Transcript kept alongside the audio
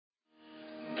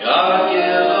God give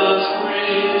us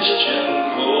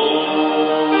Christian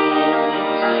homes,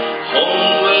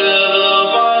 homes where the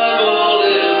Bible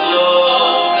is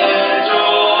love and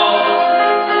joy,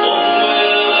 home where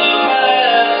the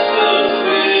Master's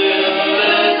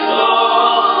fearless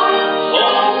song,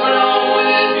 home crowned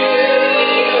with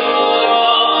beauty of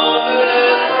love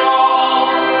and wrong.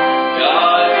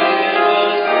 God give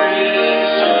us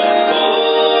Christian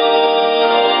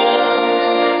homes.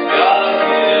 God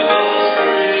give us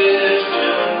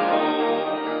Christian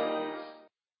homes.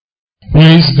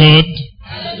 Praise God.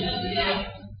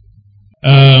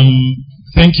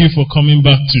 Thank you for coming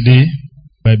back today.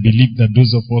 I believe that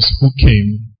those of us who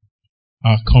came,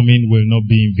 our coming will not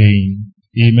be in vain.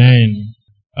 Amen.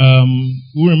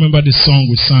 Who remember the song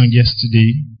we sang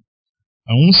yesterday?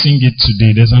 I won't sing it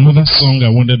today. There's another song I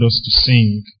wanted us to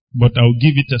sing, but I'll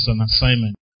give it as an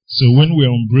assignment. So when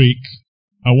we're on break,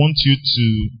 I want you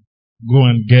to go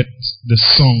and get the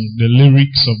song, the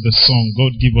lyrics of the song,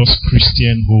 God Give Us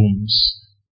Christian Homes.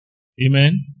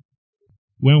 Amen.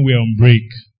 When we're on break,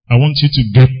 I want you to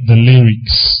get the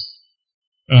lyrics.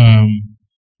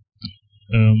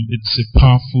 It's a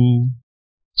powerful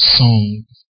song.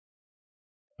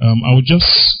 I'll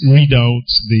just read out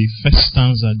the first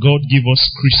stanza. God give us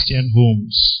Christian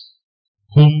homes.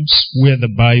 Homes where the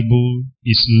Bible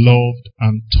is loved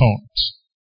and taught.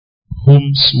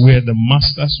 Homes where the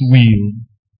Master's will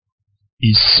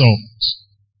is sought.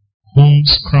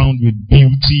 Homes crowned with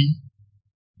beauty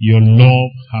your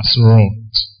love has wrought.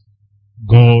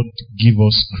 God give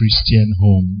us Christian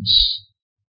homes.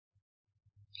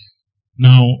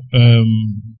 Now,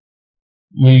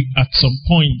 we at some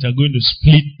point are going to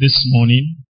split this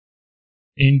morning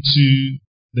into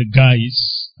the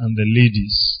guys and the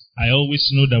ladies. I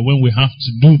always know that when we have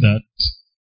to do that,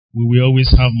 we will always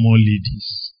have more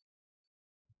ladies.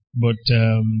 But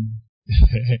I'm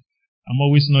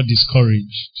always not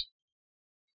discouraged.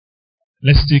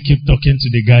 Let's still keep talking to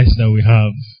the guys that we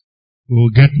have. We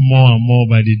will get more and more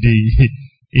by the day.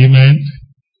 Amen.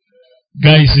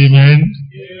 Guys, amen.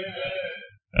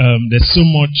 There's so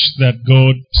much that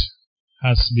God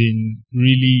has been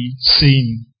really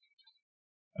saying.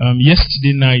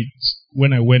 Yesterday night,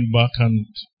 when I went back and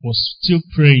was still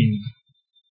praying,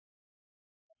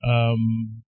 I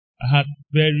had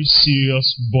very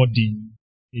serious burden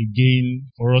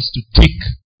again for us to take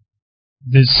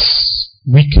this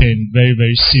weekend very,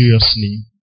 very seriously.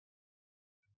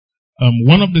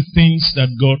 One of the things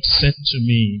that God said to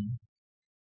me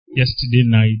yesterday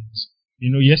night,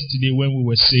 yesterday when we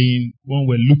were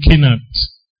looking at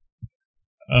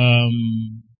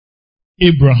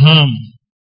Abraham,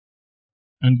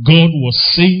 and God was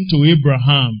saying to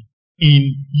Abraham,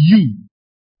 in you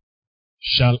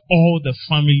shall all the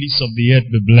families of the earth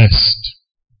be blessed.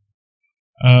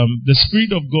 The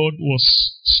Spirit of God was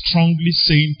strongly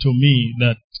saying to me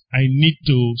that I need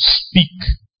to speak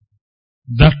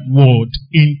that word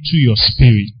into your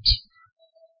spirit.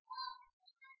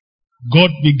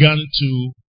 God began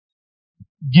to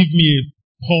give me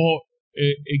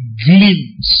a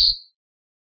glimpse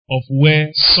of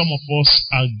where some of us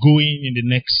are going in the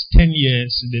next 10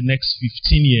 years, in the next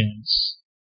 15 years.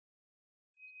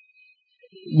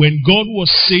 When God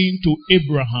was saying to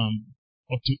Abraham,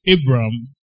 or to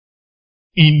Abram,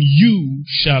 in you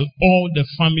shall all the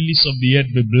families of the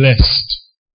earth be blessed,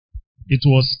 it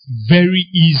was very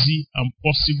easy and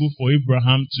possible for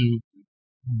Abraham to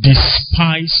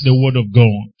despise the word of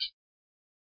God,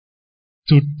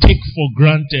 to take for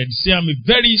granted, say, I'm a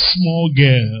very small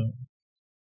girl,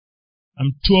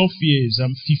 I'm 12 years,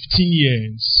 I'm 15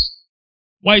 years.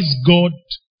 Why is God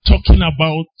talking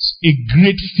about a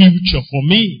great future for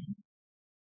me?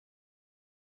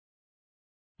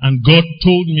 And God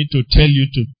told me to tell you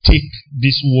to take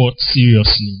this word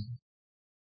seriously.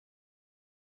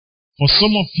 For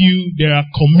some of you, there are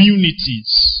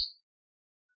communities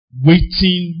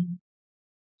waiting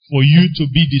for you to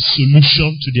be the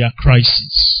solution to their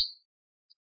crisis.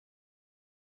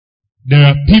 There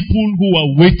are people who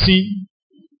are waiting.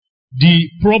 The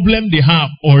problem they have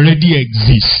already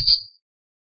exists.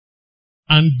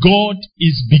 And God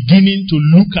is beginning to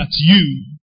look at you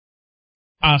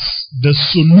as the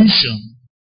solution,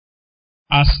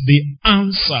 as the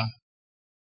answer,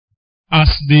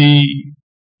 as the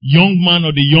young man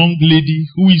or the young lady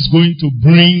who is going to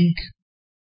bring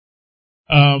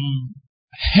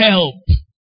help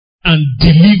and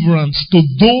deliverance to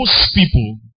those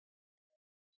people.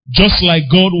 Just like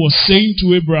God was saying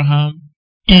to Abraham,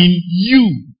 in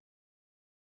you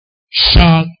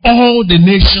shall all the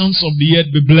nations of the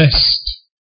earth be blessed.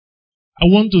 I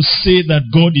want to say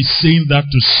that God is saying that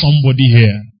to somebody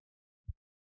here.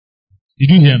 Did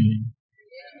you hear me?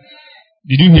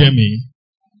 Did you hear me?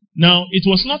 Now, it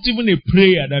was not even a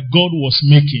prayer that God was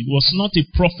making. It was not a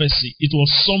prophecy. It was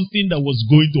something that was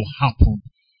going to happen.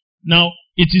 Now,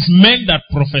 it is men that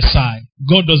prophesy.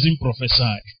 God doesn't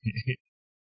prophesy.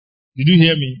 Did you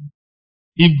hear me?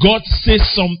 If God says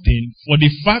something, for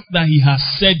the fact that He has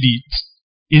said it,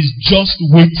 is just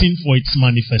waiting for its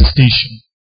manifestation.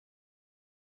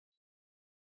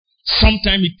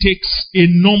 Sometimes it takes a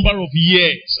number of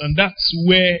years, and that's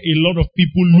where a lot of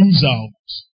people lose out.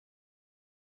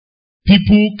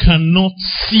 People cannot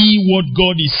see what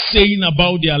God is saying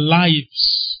about their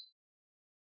lives.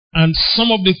 And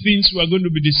some of the things we are going to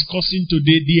be discussing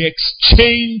today, they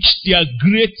exchange their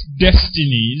great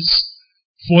destinies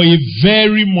for a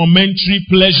very momentary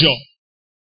pleasure.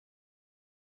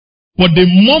 But the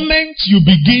moment you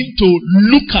begin to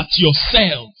look at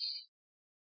yourself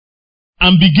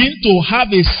and begin to have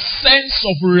a sense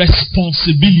of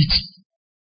responsibility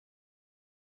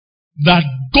that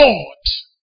God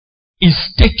is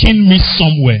taking me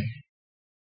somewhere,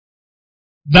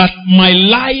 that my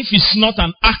life is not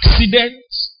an accident,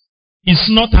 it's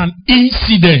not an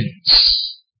incident,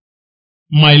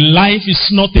 my life is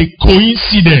not a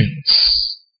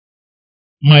coincidence,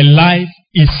 my life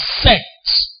is set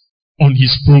on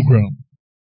His program.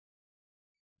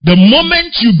 The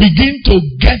moment you begin to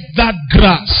get that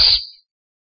grasp,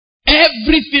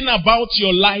 everything about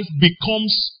your life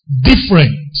becomes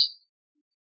different.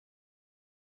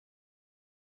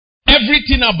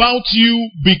 Everything about you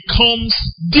becomes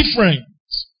different.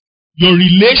 Your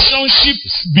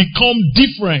relationships become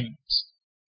different.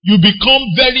 You become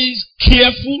very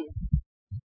careful.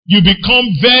 You become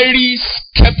very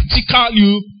skeptical.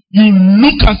 You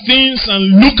look at things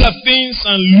and look at things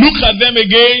and look at them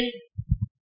again.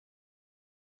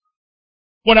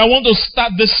 But I want to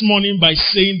start this morning by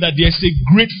saying that there's a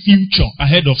great future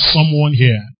ahead of someone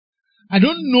here. I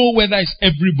don't know whether it's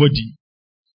everybody.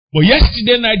 But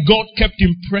yesterday night, God kept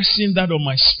impressing that on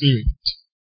my spirit.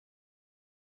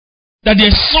 That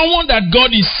there's someone that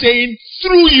God is saying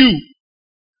through you.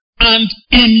 And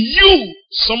in you,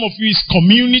 some of you is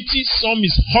community, some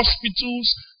is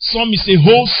hospitals, some is a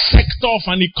whole sector of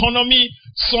an economy,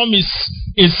 some is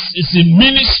in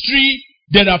ministry.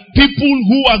 There are people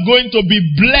who are going to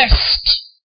be blessed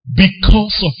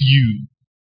because of you.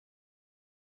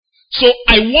 So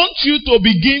I want you to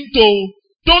begin to,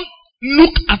 don't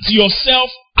look at yourself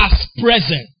as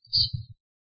present.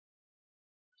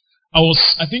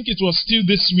 I think it was still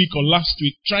this week or last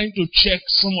week, trying to check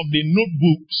some of the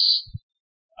notebooks.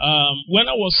 When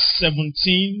I was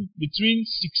 17, between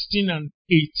 16 and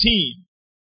 18,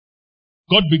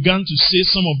 God began to say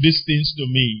some of these things to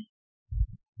me.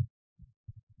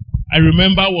 I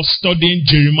remember I was studying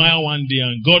Jeremiah one day,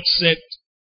 and God said,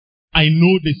 I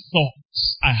know the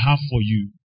thoughts I have for you.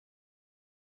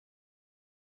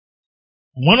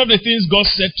 One of the things God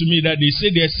said to me that they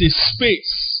said there's a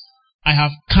space I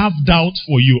have carved out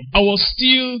for you. I was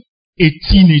still a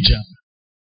teenager.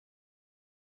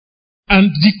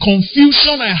 And the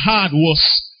confusion I had was,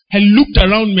 I looked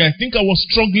around me. I think I was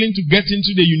struggling to get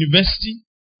into the university.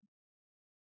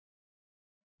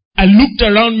 I looked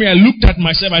around me. I looked at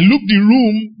myself. I looked the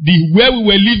room, where we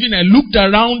were living. I looked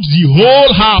around the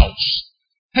whole house.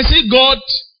 I said, God,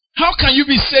 how can you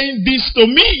be saying this to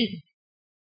me?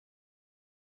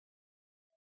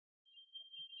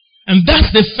 And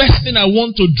that's the first thing I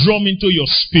want to drum into your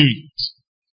spirit.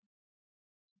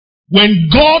 When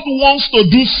God wants to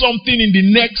do something in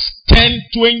the next 10,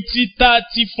 20,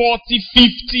 30, 40,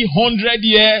 50, 100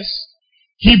 years,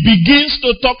 He begins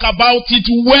to talk about it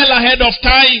well ahead of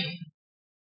time.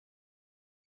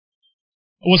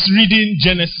 I was reading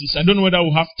Genesis. I don't know whether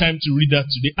we'll have time to read that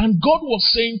today. And God was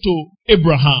saying to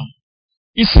Abraham,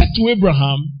 He said to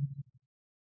Abraham,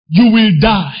 you will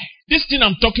die. This thing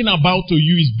I'm talking about to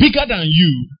you is bigger than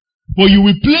you, but you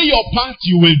will play your part,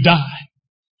 you will die.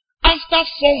 After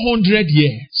 400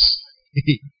 years,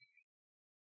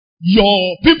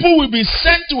 your people will be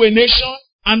sent to a nation,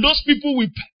 and those people will...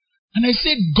 And I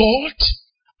said, God,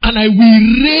 and I will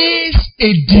raise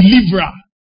a deliverer.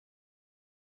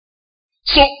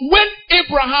 So when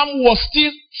Abraham was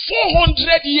still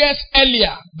 400 years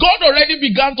earlier, God already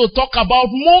began to talk about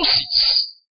Moses.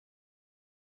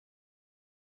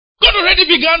 God already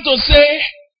began to say,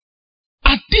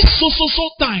 at this so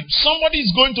time, somebody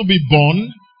is going to be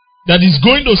born that is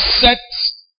going to set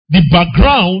the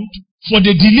background for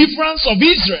the deliverance of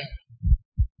Israel.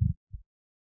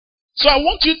 So I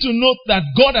want you to note that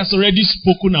God has already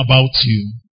spoken about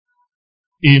you.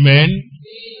 Amen.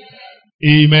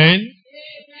 Amen.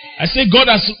 I say God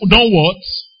has done what?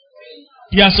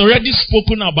 He has already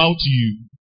spoken about you.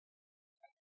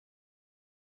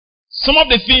 Some of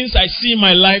the things I see in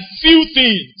my life, few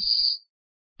things,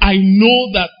 I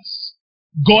know that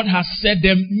God has said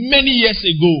them many years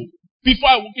ago.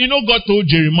 God told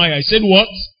Jeremiah, I said what?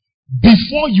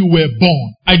 Before you were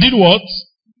born, I did what?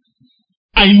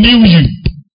 I knew you.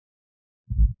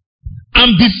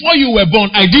 And before you were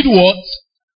born, I did what?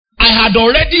 I had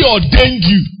already ordained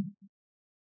you.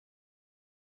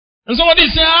 And somebody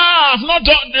say, I've not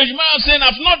done, Jeremiah saying,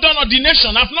 I've not done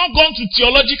ordination. I've not gone to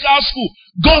theological school.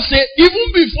 God said,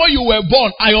 even before you were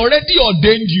born, I already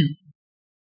ordained you.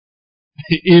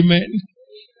 Amen.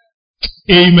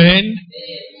 Amen.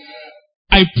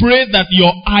 I pray that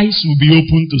your eyes will be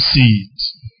open to see it.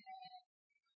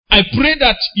 I pray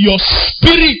that your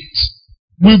spirit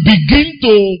will begin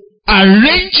to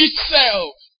arrange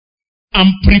itself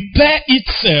and prepare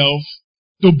itself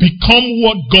to become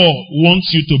what God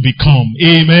wants you to become.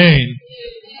 Amen.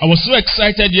 I was so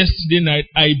excited yesterday night.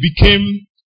 I became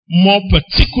more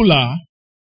particular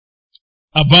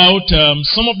about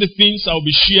some of the things I'll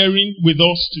be sharing with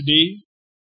us today.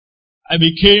 I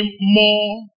became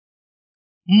more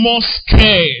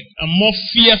scared and more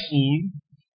fearful,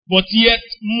 but yet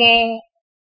more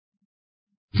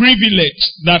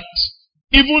privileged that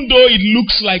even though it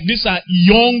looks like these are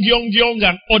young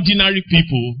and ordinary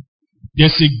people,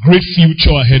 there's a great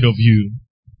future ahead of you.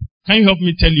 Can you help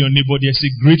me tell your neighbor there's a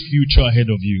great future ahead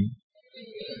of you?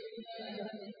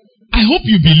 I hope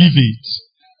you believe it.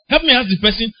 Help me ask the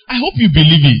person, I hope you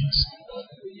believe it.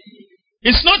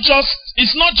 It's not just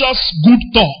good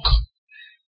talk.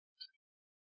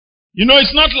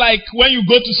 It's not like when you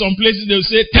go to some places, they'll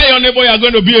say, tell your neighbor you're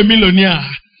going to be a millionaire.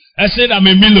 I said, I'm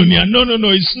a millionaire. No.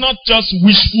 It's not just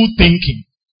wishful thinking.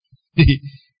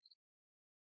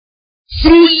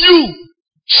 Through you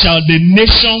shall the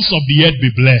nations of the earth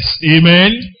be blessed.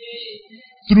 Amen?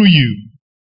 Through you.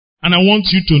 And I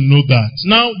want you to know that.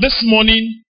 Now, this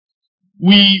morning,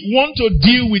 we want to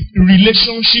deal with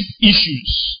relationship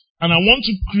issues. And I want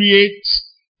to create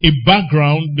a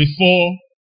background before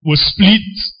we split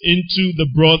into the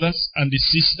brothers and the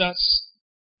sisters.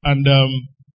 And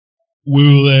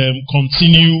we'll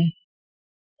continue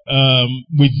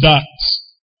with that.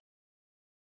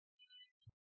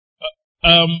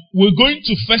 We're going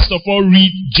to first of all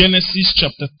read Genesis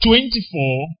chapter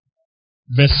 24,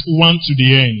 verse 1 to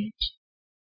the end.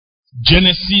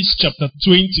 Genesis chapter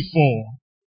 24.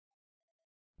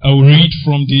 I'll read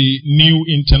from the New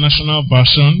International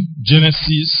Version.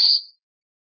 Genesis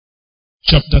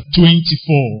chapter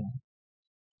 24.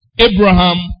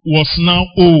 Abraham was now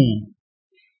old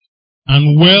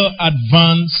and well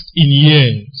advanced in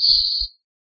years,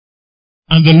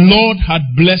 and the Lord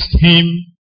had blessed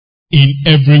him in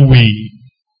every way.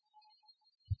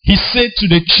 He said to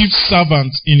the chief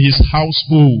servant in his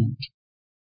household,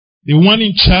 the one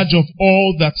in charge of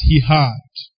all that he had,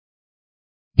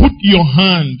 put your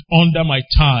hand under my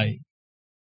thigh.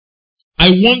 I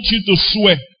want you to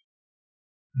swear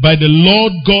by the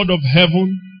Lord God of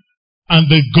heaven and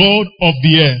the God of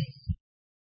the earth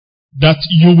that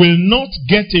you will not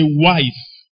get a wife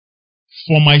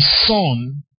for my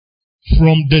son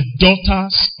from the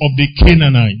daughters of the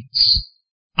Canaanites,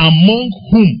 among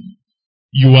whom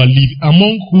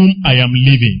I am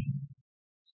living,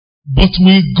 but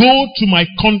will go to my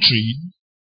country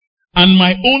and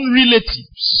my own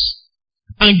relatives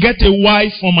and get a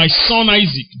wife for my son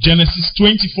Isaac. Genesis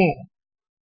 24.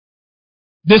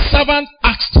 The servant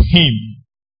asked him,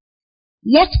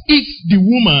 what if the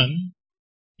woman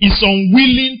is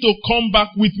unwilling to come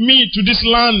back with me to this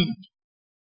land?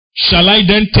 Shall I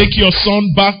then take your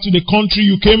son back to the country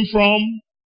you came from?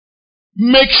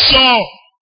 Make sure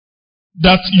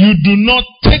that you do not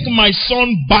take my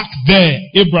son back there,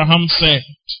 Abraham said.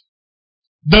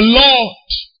 The Lord,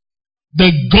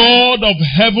 the God of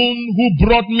heaven who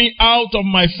brought me out of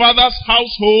my father's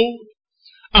household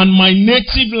and my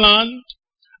native land,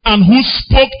 and who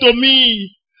spoke to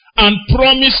me and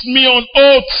promised me on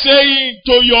oath, saying,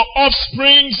 to your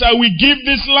offsprings I will give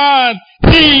this land,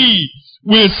 he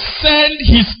will send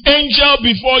his angel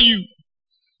before you,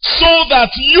 so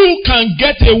that you can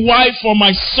get a wife for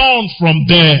my son from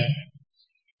there.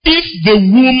 If the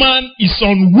woman is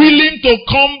unwilling to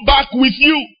come back with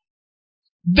you,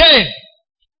 then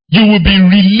you will be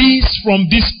released from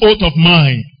this oath of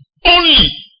mine.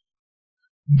 Only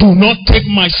do not take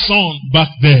my son back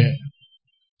there.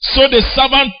 So the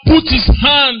servant put his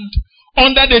hand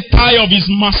under the thigh of his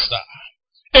master,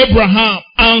 Abraham,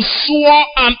 and swore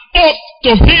an oath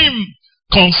to him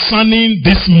concerning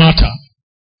this matter.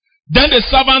 Then the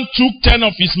servant took 10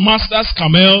 of his master's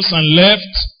camels and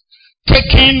left,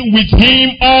 taking with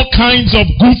him all kinds of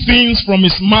good things from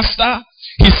his master,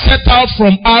 he set out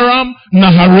from Aram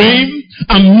Naharaim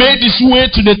and made his way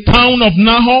to the town of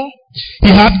Nahor. He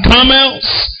had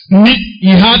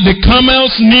the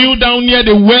camels kneel down near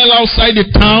the well outside the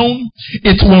town.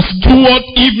 It was toward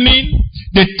evening,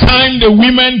 the time the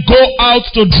women go out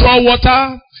to draw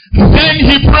water. Then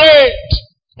he prayed,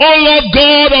 "O Lord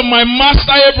God of my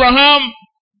master Abraham,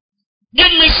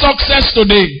 give me success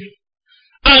today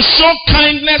and show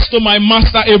kindness to my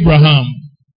master Abraham."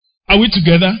 Are we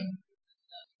together?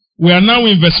 We are now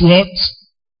in verse what?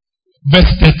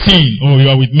 Verse 13. Oh, you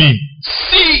are with me.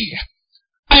 "See,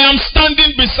 I am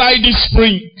standing beside this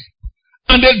spring,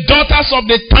 and the daughters of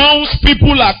the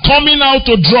townspeople are coming out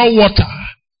to draw water.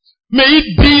 May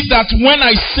it be that when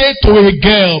I say to a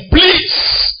girl,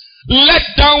 'Please, let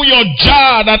down your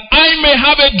jar that I may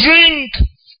have a drink,'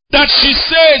 that she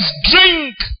says,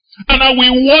 'Drink, and I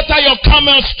will water your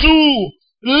camels too.'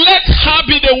 Let her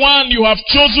be the one you have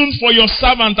chosen for your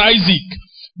servant Isaac.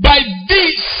 By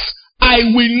this I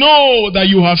will know that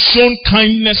you have shown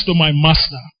kindness to my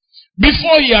master."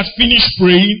 Before he had finished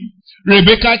praying,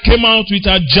 Rebekah came out with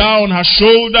her jar on her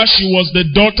shoulder. She was the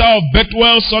daughter of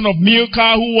Bethuel, son of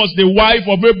Milcah, who was the wife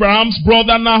of Abraham's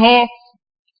brother Nahor.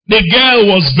 The girl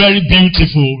was very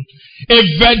beautiful, a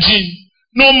virgin.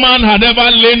 No man had ever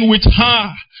lain with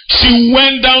her. She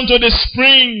went down to the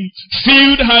spring,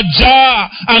 filled her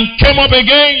jar, and came up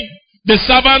again. The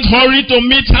servant hurried to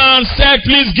meet her and said,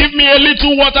 "Please give me a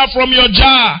little water from your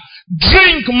jar."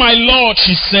 "Drink, my lord,"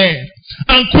 she said,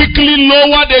 and quickly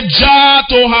lowered the jar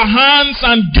to her hands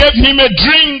and gave him a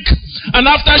drink. And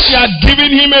after she had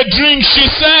given him a drink, she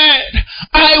said,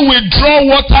 "I will draw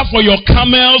water for your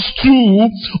camels too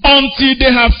until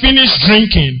they have finished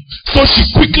drinking." So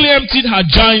she quickly emptied her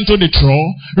jar into the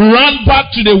trough, ran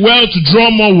back to the well to draw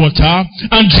more water,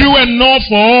 and drew enough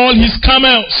for all his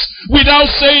camels. Without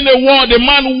saying a word, the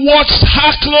man watched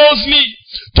her closely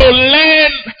to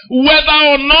learn whether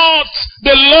or not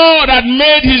the Lord had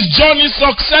made his journey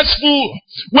successful.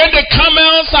 When the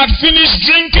camels had finished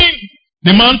drinking,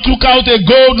 the man took out a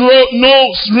gold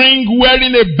nose ring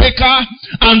wearing a beaker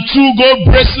and 2 gold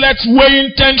bracelets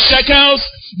weighing 10 shekels.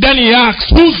 Then he asked,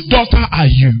 "Whose daughter are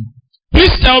you?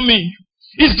 Please tell me,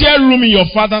 is there room in your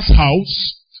father's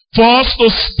house for us to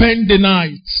spend the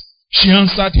night?" She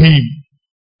answered him,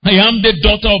 "I am the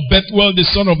daughter of Bethuel, the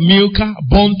son of Milcah,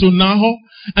 born to Nahor."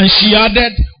 And she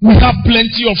added, "We have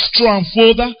plenty of straw and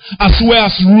fodder, as well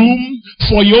as room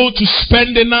for you to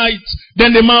spend the night."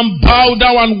 Then the man bowed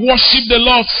down and worshipped the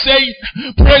Lord, saying,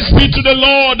 "Praise be to the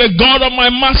Lord, the God of my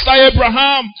master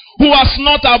Abraham, who has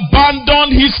not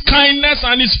abandoned his kindness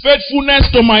and his faithfulness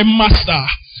to my master.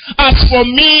 As for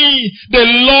me, the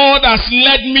Lord has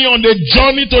led me on the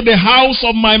journey to the house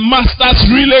of my master's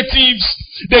relatives."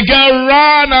 The girl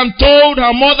ran and told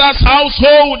her mother's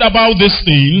household about these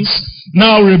things.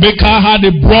 Now Rebekah had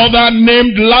a brother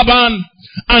named Laban,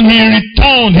 and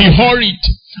he hurried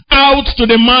out to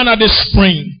the man at the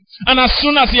spring. And as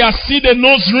soon as he had seen the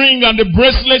nose ring and the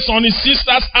bracelets on his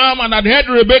sister's arm, and had heard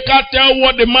Rebekah tell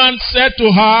what the man said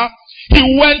to her,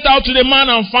 he went out to the man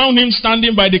and found him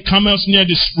standing by the camels near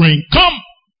the spring. "Come,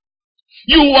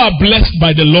 you who are blessed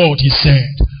by the Lord," he said.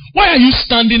 "Why are you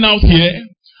standing out here?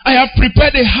 I have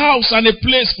prepared a house and a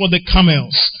place for the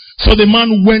camels." So the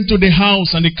man went to the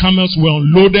house, and the camels were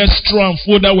unloaded. Straw and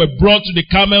fodder were brought to the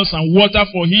camels, and water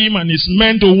for him and his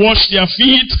men to wash their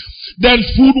feet. Then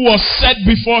food was set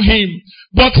before him.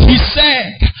 But he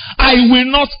said, "I will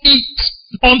not eat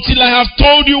until I have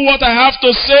told you what I have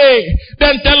to say."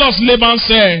 "Then tell us," Laban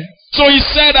said. So he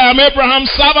said, "I am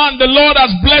Abraham's servant. The Lord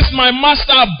has blessed my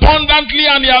master abundantly,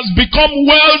 and he has become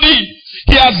wealthy.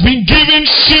 He has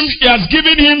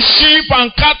given him sheep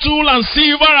and cattle and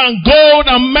silver and gold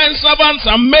and men servants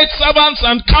and maid servants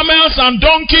and camels and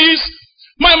donkeys.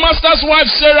 My master's wife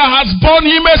Sarah has borne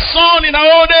him a son in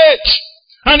her old age,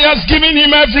 and he has given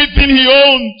him everything he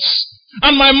owns.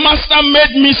 And my master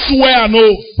made me swear an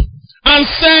oath and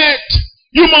said,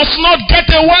 'You must not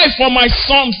get a wife for my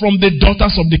son from the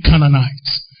daughters of the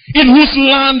Canaanites, in whose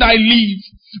land I live,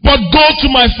 but go to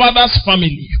my father's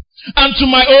family and to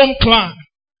my own clan,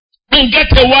 and get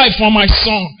a wife for my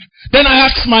son.' Then I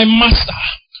asked my master,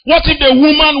 'What if the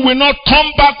woman will not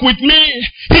come back with me?'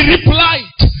 He replied,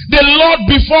 'The Lord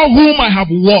before whom I have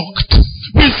walked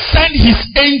will send his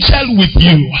angel with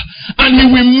you, and he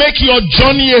will make your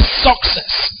journey a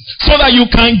success, so that you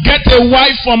can get a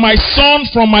wife for my son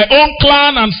from my own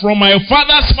clan and from my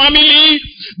father's family.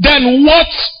 Then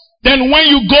when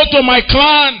you go to my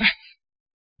clan,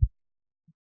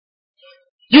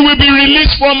 you will be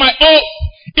released from my oath.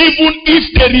 Even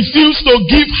if they refuse to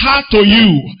give her to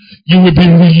you, you will be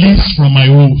released from my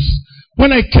oath.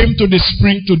 When I came to the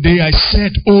spring today, I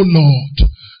said, "Oh Lord,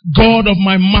 God of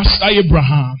my master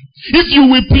Abraham, if you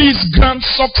will please grant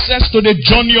success to the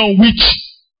journey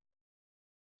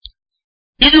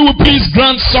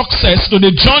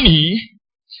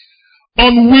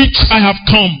on which I have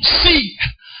come. See,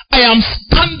 I am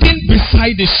standing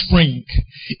beside the spring.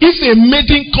 If a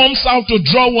maiden comes out to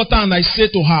draw water and I say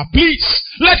to her, please,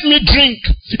 let me drink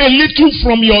a little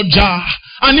from your jar.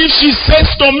 And if she says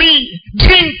to me,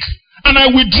 drink, and I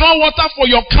will draw water for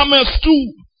your camels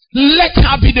too, let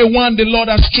her be the one the Lord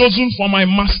has chosen for my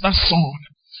master's son."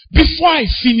 Before I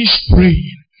finished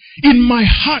praying, in my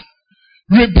heart,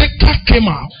 Rebecca came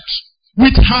out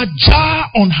with her jar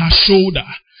on her shoulder.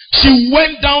 She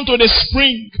went down to the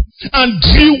spring and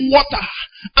drew water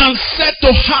and said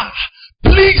to her,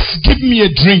 "Please give me a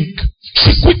drink."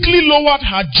 She quickly lowered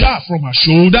her jar from her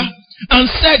shoulder and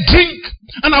said, "Drink,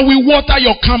 and I will water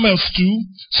your camels too."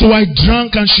 So I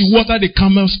drank, and she watered the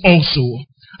camels also.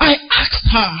 I asked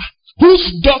her,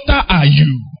 "Whose daughter are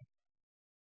you?"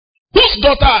 Whose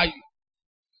daughter are you?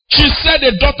 She said,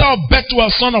 "The daughter of Bethuel,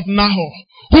 son of Nahor,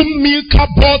 whom Milcah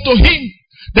bore to him."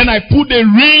 Then I put a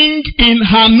ring in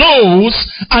her nose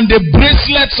and the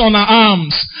bracelets on her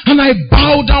arms. And I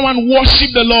bowed down and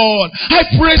worshipped the Lord. I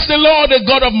praised the Lord, the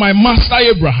God of my master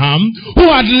Abraham, who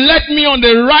had led me on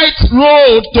the right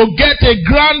road to get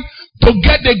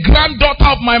the granddaughter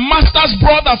of my master's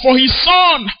brother for his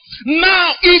son.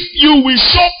 Now, if you will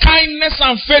show kindness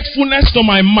and faithfulness to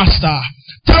my master,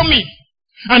 tell me.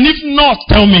 And if not,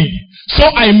 tell me, so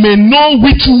I may know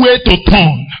which way to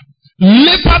turn.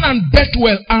 Laban and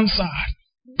Bethuel answered,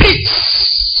 "This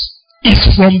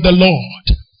is from the Lord.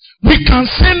 We can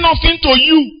say nothing to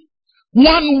you,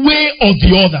 one way or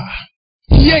the other.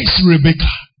 Here is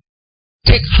Rebekah.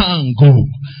 Take her and go,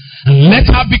 and let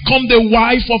her become the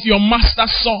wife of your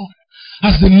master's son,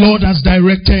 as the Lord has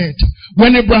directed."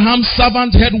 When Abraham's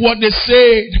servant heard what they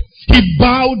said, he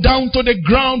bowed down to the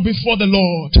ground before the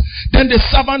Lord. Then the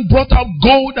servant brought out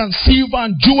gold and silver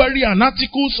and jewelry and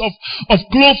articles of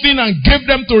clothing and gave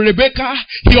them to Rebekah.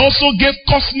 He also gave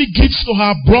costly gifts to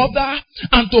her brother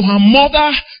and to her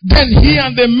mother. Then he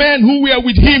and the men who were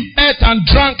with him ate and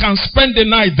drank and spent the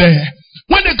night there.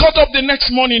 When they got up the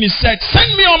next morning, he said,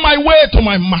 "Send me on my way to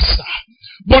my master."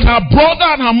 But her brother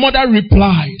and her mother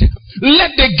replied,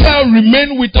 "Let the girl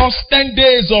remain with us 10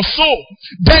 days or so,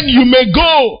 then you may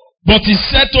go." But he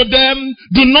said to them,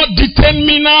 "Do not detain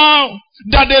me now,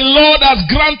 that the Lord has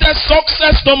granted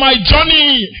success to my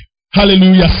journey."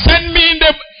 Hallelujah. Send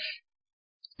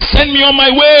me on my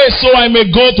way so I may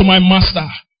go to my master.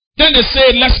 Then they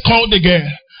said, "Let's call the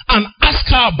girl and ask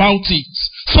her about it."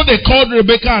 So they called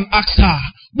Rebekah and asked her,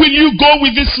 "Will you go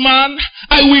with this man?"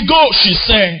 "I will go," she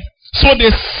said. So they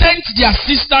sent their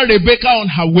sister Rebekah on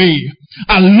her way,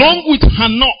 along with her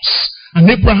nurse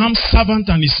and Abraham's servant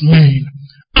and his men.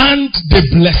 And they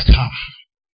blessed her.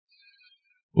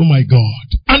 Oh my God.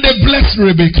 And they blessed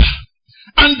Rebekah.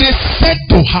 And they said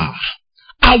to her,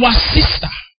 "Our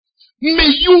sister, may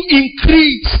you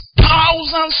increase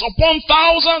thousands upon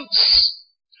thousands,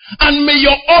 and may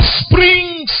your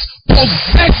offsprings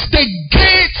possess the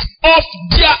gates of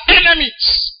their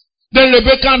enemies." Then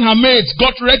Rebekah and her maids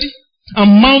got ready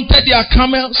and mounted their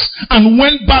camels and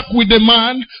went back with the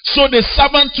man. So the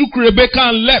servant took Rebekah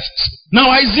and left. Now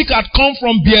Isaac had come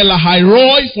from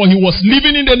Beer-lahai-roi, for he was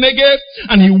living in the Negev,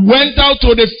 and he went out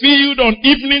to the field on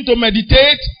evening to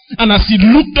meditate. And as he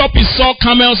looked up, he saw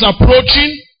camels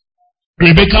approaching.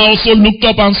 Rebekah also looked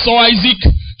up and saw Isaac.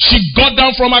 She got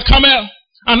down from her camel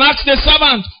and asked the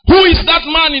servant, "Who is that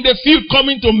man in the field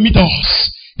coming to meet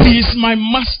us?" "He is my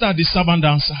master," the servant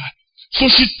answered. So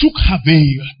she took her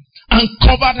veil and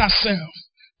covered herself.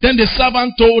 Then the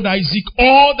servant told Isaac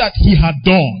all that he had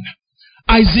done.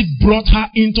 Isaac brought her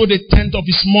into the tent of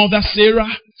his mother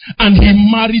Sarah, and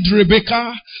he married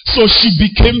Rebekah. So she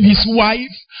became his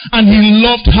wife, and he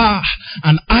loved her.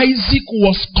 And Isaac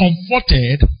was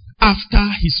comforted after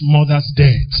his mother's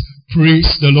death.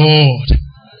 Praise the Lord.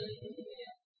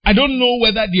 I don't know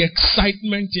whether the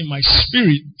excitement in my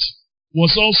spirit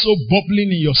was also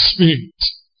bubbling in your spirit.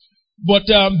 But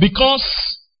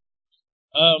because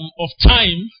of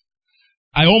time,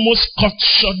 I almost cut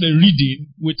short the reading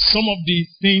with some of the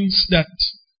things that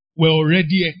were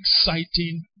already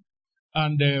exciting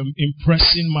and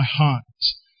impressing my heart.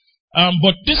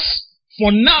 But this,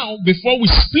 for now, before we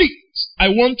split, I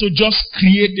want to just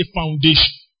create a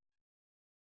foundation.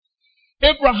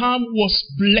 Abraham was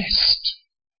blessed.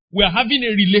 We are having a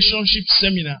relationship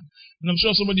seminar. And I'm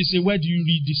sure somebody say, "Where do you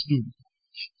read this story?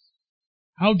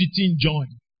 How did he join?"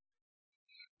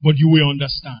 But you will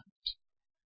understand.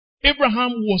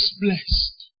 Abraham was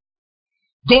blessed.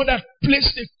 God had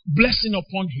placed a blessing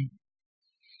upon him.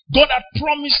 God had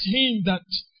promised him that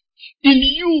in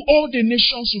you all the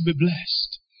nations will be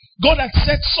blessed. God had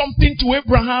said something to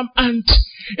Abraham, and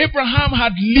Abraham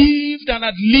had lived and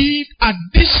had lived. At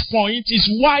this point, his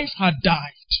wife had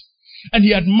died. And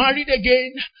he had married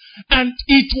again, and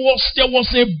there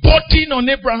was a burden on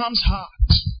Abraham's heart.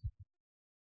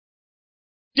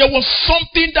 There was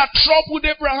something that troubled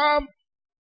Abraham.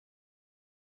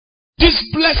 This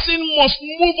blessing must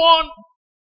move on.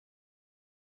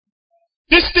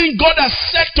 This thing God has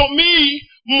said to me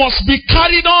must be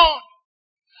carried on.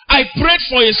 I prayed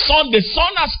for a son. The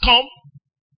son has come.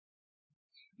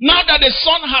 Now that the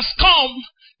son has come,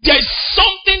 there is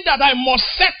something that I must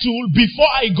settle before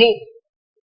I go.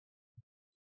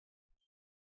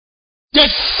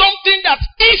 There's something that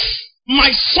if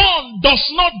my son does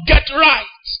not get right,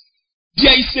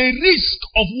 there is a risk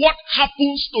of what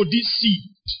happens to this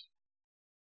seed.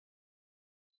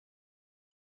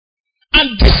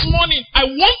 And this morning, I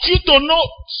want you to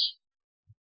note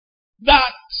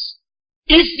that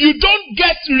if you don't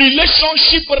get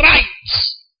relationship right,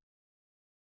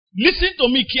 listen to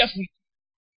me carefully.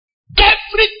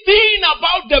 Everything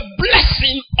about the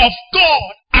blessing of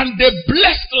God and the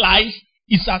blessed life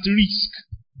is at risk.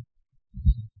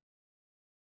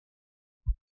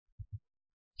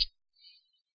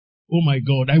 Oh my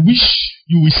God, I wish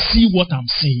you will see what I'm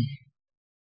saying.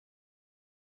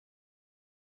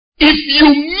 If you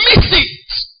miss it,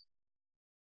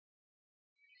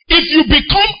 if you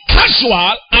become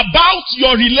casual about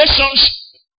your relationship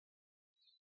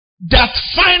that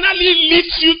finally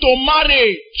leads you to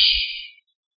marriage,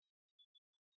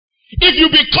 if you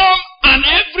become an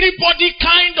everybody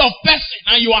kind of person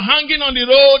and you are hanging on the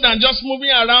road and just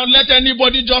moving around, let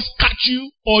anybody just catch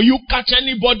you or you catch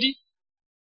anybody,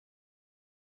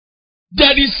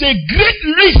 there is a great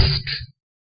risk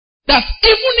that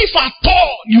even if at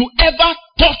all you ever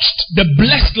touched the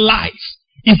blessed life,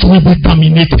 it will be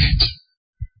terminated.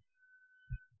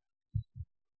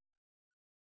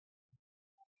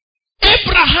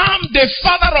 Abraham, the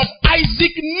father of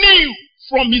Isaac, knew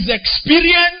from his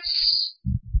experience,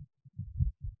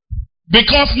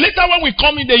 because later when we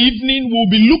come in the evening, we'll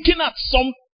be looking at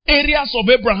some areas of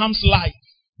Abraham's life.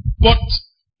 But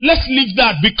let's leave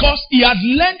that because he had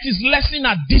learned his lesson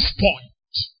at this point.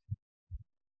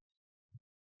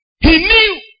 He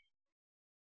knew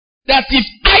that if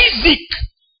Isaac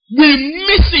will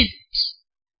miss it,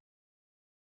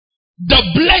 the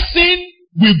blessing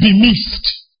will be missed.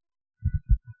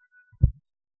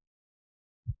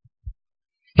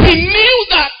 He knew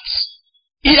that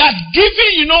he had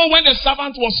given, when the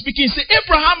servant was speaking, he said,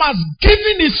 Abraham has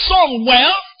given his son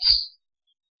wealth.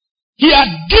 He had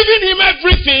given him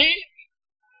everything.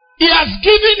 He has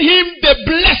given him the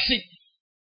blessing.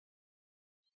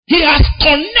 He has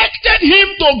connected him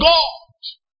to God.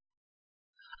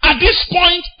 At this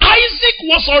point, Isaac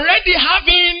was already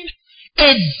having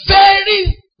a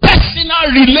very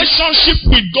personal relationship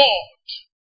with God.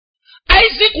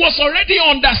 Isaac was already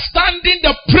understanding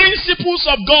the principles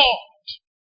of God.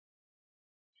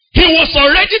 He was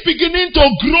already beginning to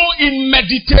grow in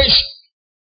meditation.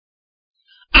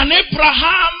 And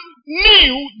Abraham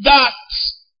knew that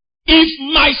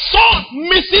if my son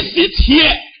misses it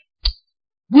here,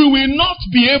 we will not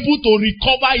be able to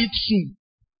recover it soon.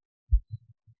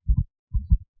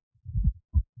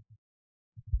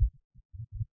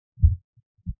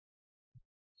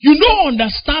 You don't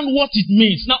understand what it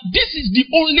means. Now, this is the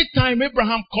only time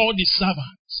Abraham called his servant.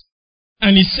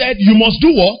 And he said, you must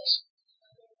do what?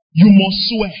 You must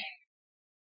swear.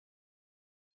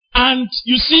 And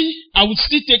you see, I would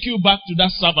still take you back to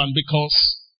that servant because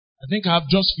I think I have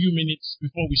just a few minutes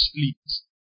before we split.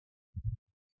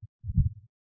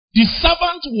 The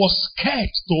servant was scared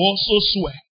to also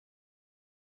swear.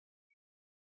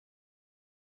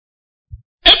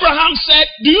 Abraham said,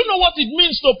 do you know what it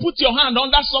means to put your hand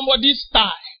under somebody's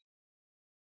thigh?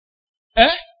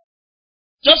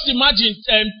 Just imagine,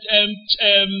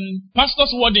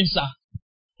 Pastor's wording, sir.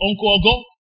 Uncle Ogo.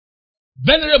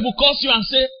 Venerable calls you and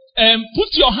say, put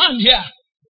your hand here.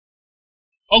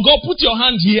 Ogo, put your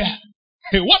hand here.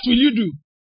 Hey, what will you do?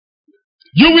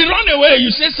 You will run away.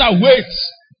 You say, sir, wait.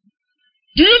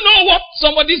 Do you know what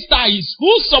somebody's thigh is?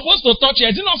 Who's supposed to touch you?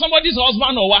 Is it not somebody's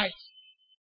husband or wife?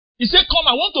 He said, come,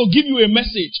 I want to give you a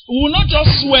message. We will not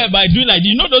just swear by doing like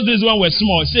this. You know those days when we're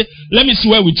small. He said, let me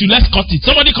swear with you. Let's cut it.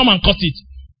 Somebody come and cut it.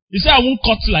 He said, I won't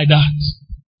cut like that.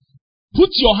 Put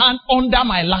your hand under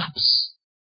my laps.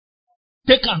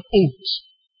 Take an oath.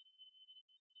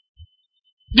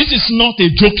 This is not a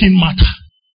joking matter.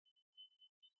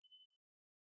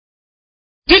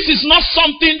 This is not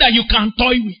something that you can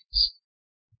toy with.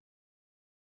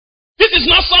 This is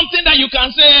not something that you can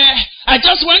say, I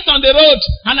just went on the road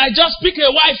and I just picked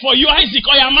a wife for you, Isaac,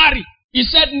 or you're married. He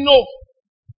said no.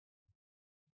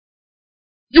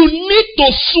 You need to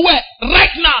swear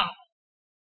right now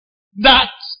that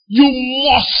you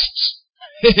must.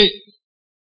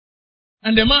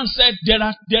 And the man said, there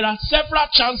are several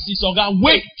chances, Oga.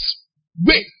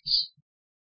 Wait.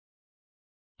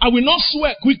 I will not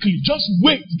swear quickly. Just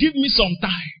wait. Give me some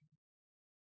time.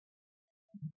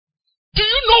 Do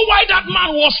you know why that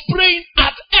man was praying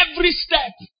at every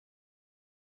step?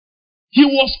 He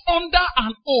was under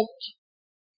an oath.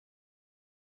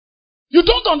 You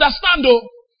don't understand though.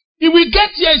 He will get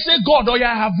here and say, God, oh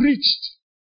yeah, I have reached.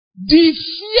 The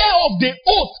fear of the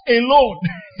oath alone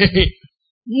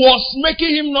was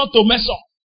making him not to mess up.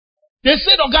 They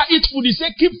said, oh God, eat food. He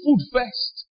said, keep food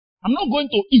first. I'm not going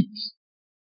to eat.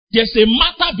 There's a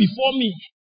matter before me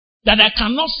that I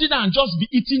cannot sit down and just be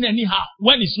eating anyhow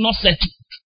when it's not settled.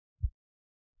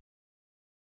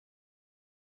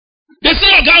 They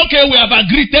say, okay, we have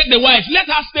agreed, take the wife, let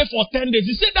her stay for 10 days.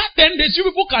 He said, that 10 days, you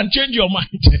people can change your mind.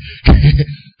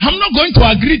 I'm not going to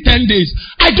agree 10 days.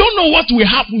 I don't know what will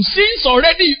happen. Since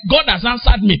already God has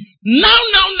answered me. Now,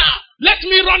 let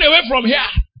me run away from here.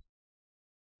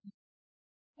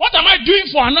 What am I doing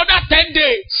for another 10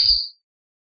 days?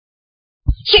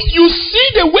 So you see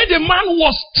the way the man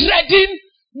was treading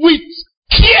with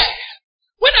care.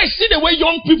 When I see the way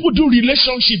young people do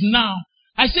relationship now,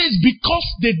 I say it's because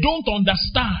they don't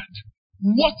understand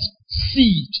what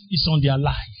seed is on their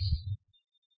life.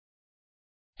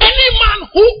 Any man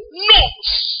who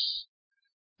knows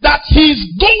that he is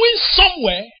going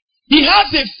somewhere, he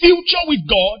has a future with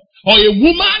God, or a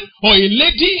woman, or a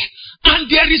lady, and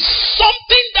there is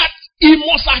something that he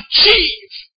must achieve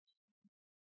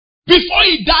before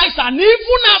he dies, and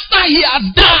even after he has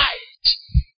died,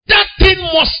 that thing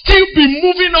must still be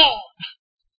moving on.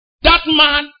 That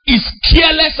man is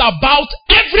careless about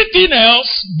everything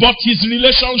else but his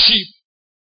relationship.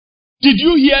 Did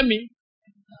you hear me?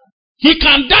 He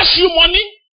can dash you money.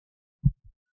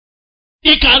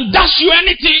 He can dash you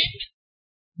anything.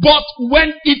 But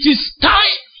when it is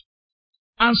time,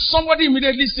 and somebody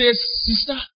immediately says,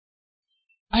 sister,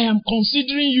 I am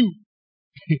considering you.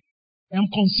 I am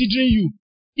considering you.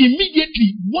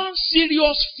 Immediately, one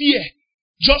serious fear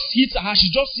just hits her.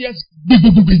 She just hears, boom,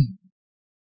 boom, boom, boom.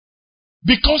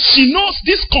 Because she knows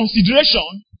this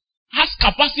consideration has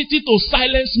capacity to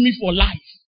silence me for life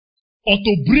or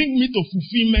to bring me to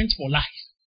fulfillment for life.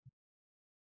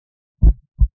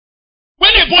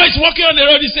 When a boy is walking on the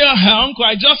road, he says, oh, uncle,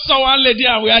 I just saw one lady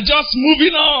and we are just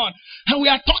moving on. And we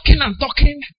are talking and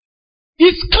talking.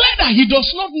 It's clear that he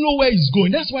does not know where he's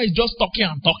going. That's why he's just talking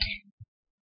and talking.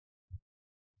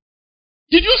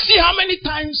 Did you see how many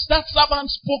times that servant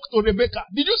spoke to Rebecca?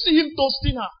 Did you see him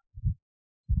toasting her?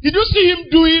 Did you see him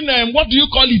doing, what do you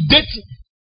call it, dating?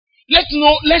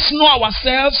 Let's know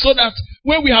ourselves so that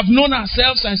when we have known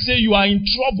ourselves and say you are in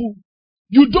trouble,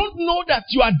 you don't know that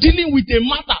you are dealing with a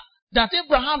matter that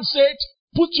Abraham said,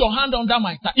 put your hand under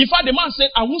my thigh. In fact, the man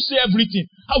said, I won't say everything.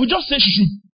 I will just say she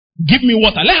should give me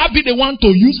water. Let her be the one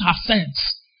to use her sense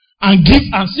and give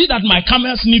and see that my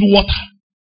camels need water.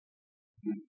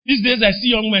 These days I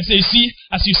see young men say, see,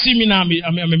 as you see me now,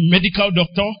 I'm a medical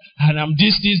doctor, and I'm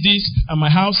this, and my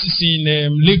house is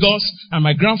in Lagos, and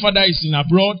my grandfather is in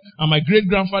abroad, and my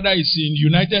great-grandfather is in the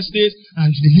United States, and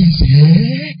the lady say,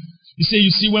 eh? He say, you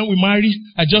see, when we marry,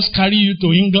 I just carry you to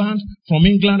England. From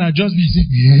England, I just say,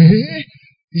 eh?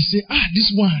 He say,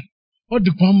 this one, what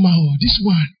the grandma, this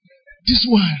one.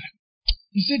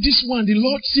 He said, this one, the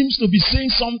Lord seems to be saying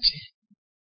something.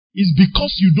 It's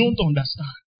because you don't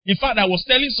understand. In fact, I was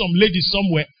telling some ladies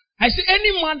somewhere, I say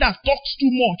any man that talks too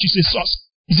much is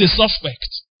a suspect.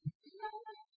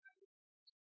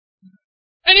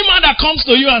 Any man that comes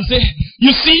to you and say,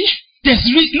 you see,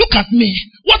 look at me.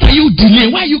 What are you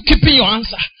delaying? Why are you keeping your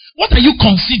answer? What are you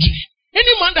considering?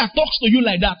 Any man that talks to you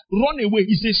like that, run away,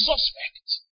 is a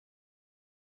suspect.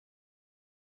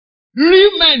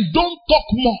 Real men don't talk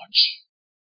much.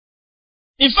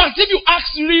 In fact, if you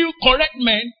ask real correct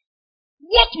men,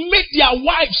 what made their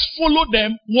wives follow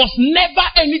them was never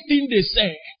anything they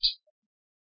said.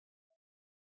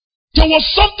 There was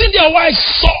something their wives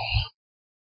saw.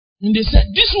 And they said,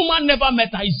 this woman never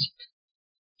met Isaac.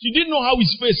 She didn't know how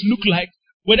his face looked like,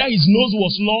 whether his nose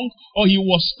was long, or he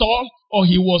was tall, or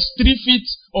he was 3 feet,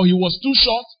 or he was too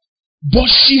short. But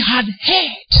she had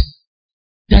heard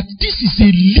that this is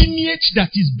a lineage that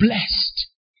is blessed.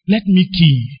 Let me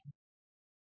kill.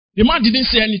 The man didn't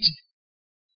say anything.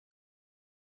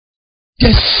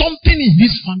 There's something in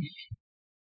this family.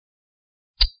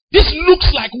 This looks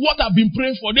like what I've been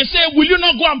praying for. They say, will you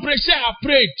not go and pray? Say, I have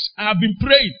prayed. I have been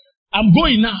praying. I'm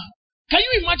going now. Can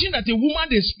you imagine that a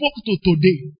woman they spoke to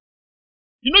today?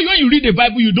 You know, when you read the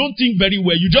Bible, you don't think very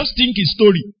well. You just think it's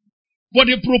story.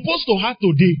 But they proposed to her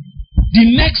today.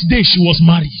 The next day, she was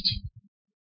married.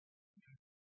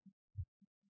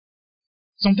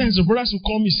 Sometimes the brothers will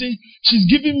call me, say, she's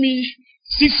giving me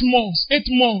 6 months, 8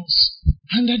 months.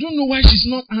 And I don't know why she's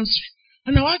not answering.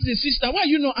 And I asked the sister, why are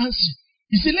you not answering?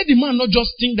 He said, let the man not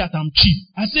just think that I'm cheap.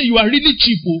 I say, you are really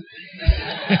cheap, oh.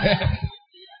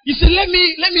 He said, let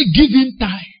me give him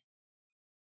time.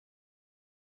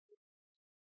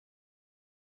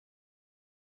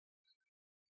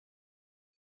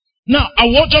 Now, I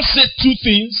will just say 2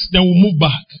 things, then we'll move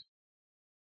back.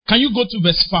 Can you go to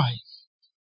verse 5?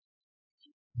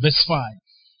 Verse 5.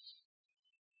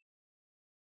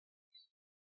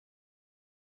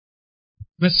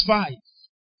 Verse 5.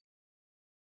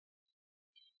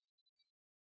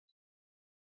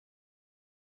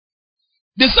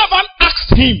 The servant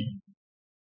asked him.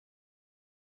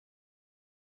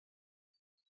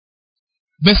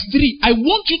 Verse 3. I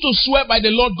want you to swear by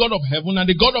the Lord God of heaven and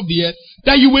the God of the earth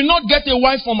that you will not get a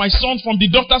wife for my son from the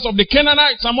daughters of the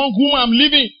Canaanites among whom I am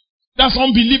living. That's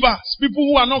unbelievers, people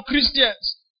who are not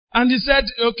Christians. And he said,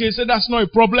 okay, so that's not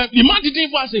a problem. The man didn't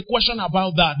even ask a question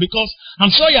about that because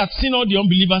I'm sure he had seen all the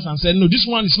unbelievers and said, no, this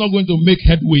one is not going to make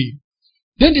headway.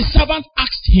 Then the servant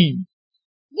asked him,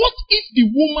 what if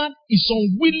the woman is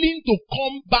unwilling to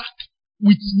come back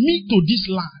with me to this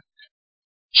land?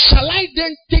 Shall I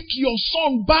then take your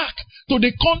son back to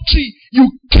the country you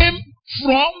came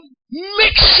from?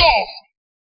 Make sure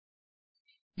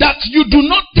that you do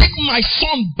not take my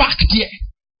son back there.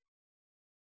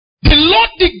 The Lord,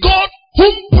 the God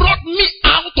who brought me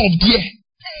out of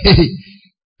there.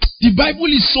 The Bible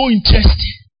is so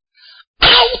interesting.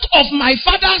 Out of my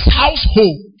father's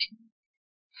household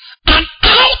and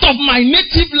out of my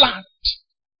native land,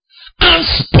 and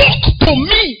spoke to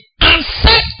me and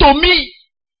said to me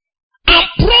and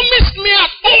promised me an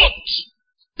oath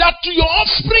that to your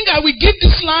offspring I will give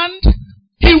this land.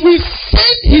 He will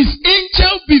send his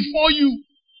angel before you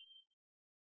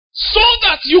so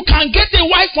that you can get a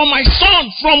wife for my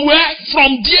son. From where?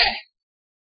 From there.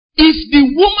 If the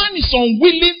woman is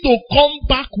unwilling to come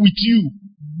back with you,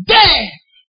 there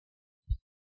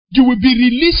you will be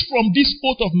released from this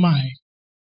oath of mine.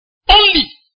 Only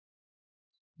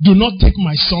do not take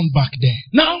my son back there.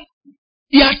 Now,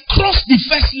 he had crossed the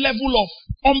first level of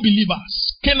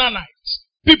unbelievers, Canaanites,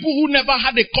 people who never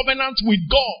had a covenant with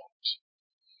God.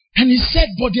 And he said,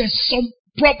 but there's some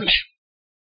problem.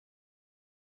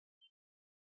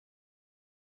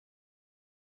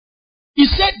 He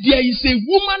said, there is a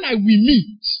woman I will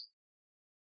meet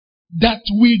that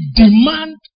will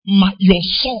demand your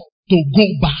son to go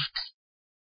back.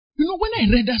 You know, when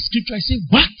I read that scripture, I said,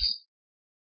 what?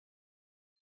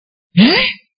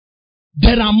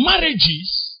 There are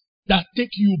marriages that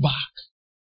take you back.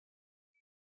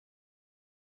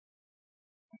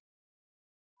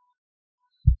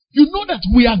 You know that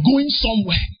we are going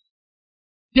somewhere.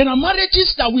 There are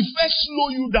marriages that will first slow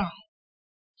you down.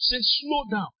 Say, slow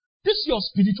down. This your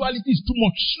spirituality is too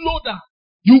much. Slow down.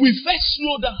 You will first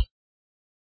slow down.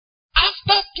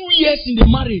 After 2 years in the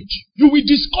marriage, you will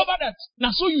discover that now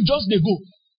so you just they go.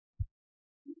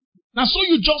 Now so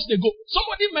you just they go.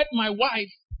 Somebody met my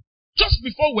wife just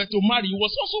before we were to marry. He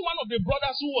was also one of the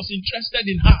brothers who was interested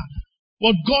in her.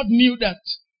 But God knew that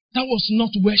that was not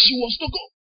where she was to go.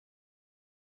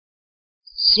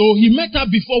 So he met her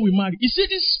before we married. He said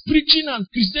this preaching and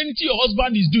Christianity your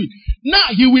husband is doing.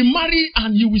 Now he will marry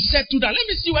and he will settle down. Let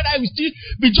me see whether I will still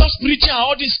be just preaching and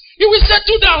all this. He will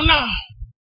settle down now.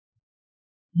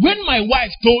 When my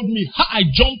wife told me, I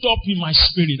jumped up in my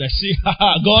spirit. I say,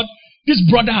 God, this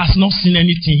brother has not seen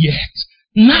anything yet.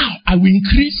 Now I will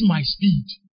increase my speed.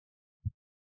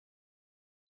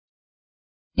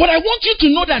 But I want you to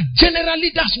know that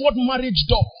generally that's what marriage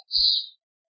does.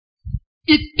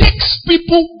 It takes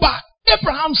people back.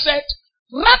 Abraham said,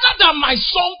 rather than my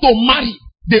son to marry,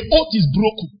 the oath is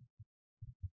broken.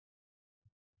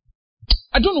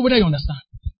 I don't know whether you understand.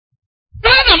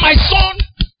 Rather than my son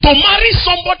to marry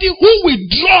somebody who will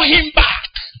draw him back.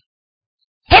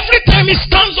 Every time he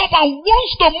stands up and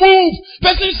wants to move,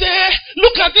 person say, hey,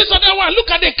 look at this other one,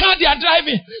 look at the car they are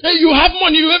driving. Hey, you have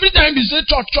money, every time you say,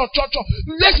 church.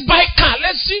 Let's buy car,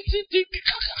 let's see,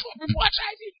 people are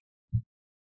driving.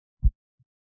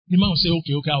 The man will say,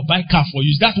 okay, I'll buy car for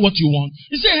you. Is that what you want?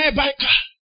 He said, hey, buy car.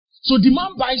 So the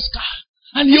man buys car.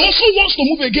 And he also wants to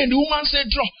move again. The woman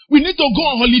said, draw. We need to go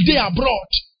on holiday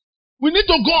abroad. We need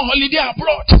to go on holiday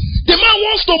abroad. The man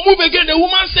wants to move again. The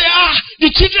woman say, the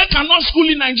children cannot school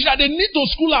in Nigeria. They need to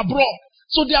school abroad.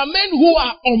 So there are men who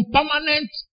are on permanent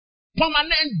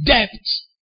debt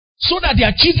so that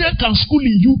their children can school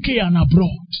in UK and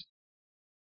abroad.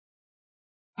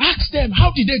 Ask them,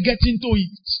 how did they get into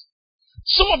it?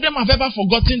 Some of them have ever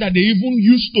forgotten that they even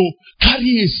used to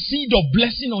carry a seed of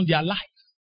blessing on their life.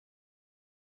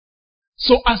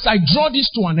 So as I draw this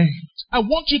to an end, I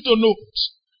want you to note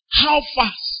how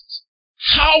fast,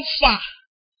 how far,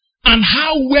 and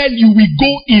how well you will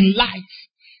go in life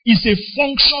is a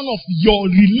function of your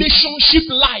relationship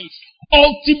life,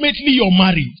 ultimately your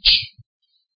marriage.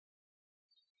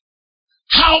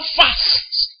 How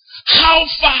fast, how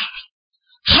far,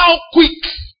 how quick,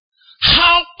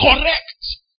 how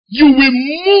correct you will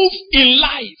move in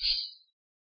life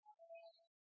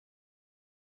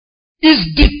is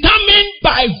determined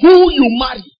by who you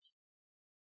marry.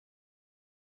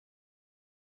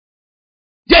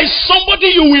 There is somebody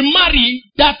you will marry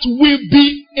that will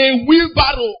be a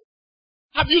wheelbarrow.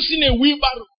 Have you seen a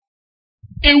wheelbarrow?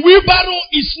 A wheelbarrow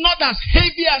is not as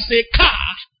heavy as a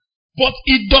car, but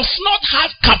it does not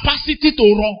have capacity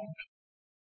to run.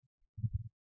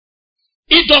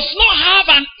 It does not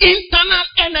have an internal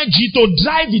energy to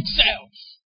drive itself.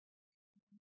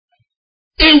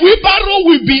 A wheelbarrow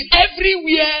will be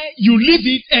everywhere you leave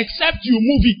it except you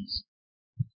move it.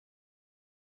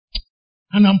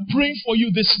 And I'm praying for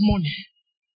you this morning.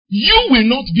 You will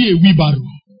not be a wheelbarrow.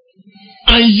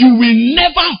 And you will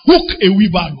never hook a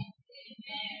wheelbarrow.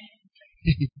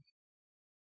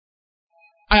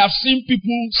 I have seen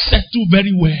people settle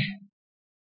very well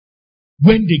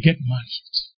when they get married.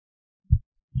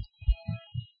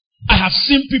 I have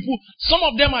seen people, some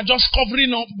of them are just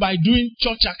covering up by doing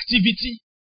church activity.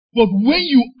 But when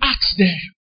you ask them,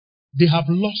 they have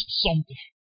lost something.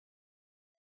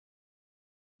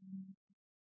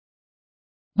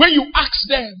 When you ask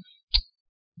them,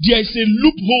 there is a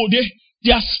loophole.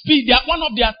 One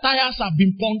of their tires have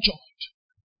been punctured.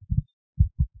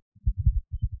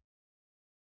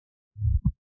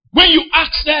 When you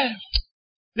ask them,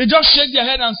 they just shake their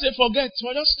head and say, forget.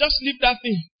 Well, just leave that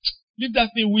thing. Leave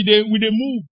that thing with a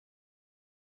move.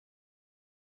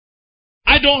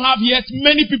 I don't have yet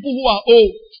many people who are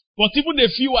old. But even the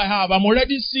few I have, I'm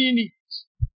already seeing it.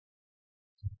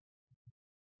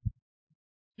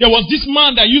 There was this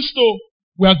man that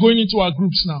we are going into our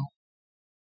groups now.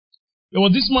 There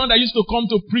was this man that used to come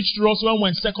to preach to us when we were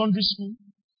in secondary school.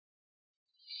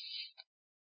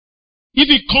 If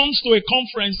he comes to a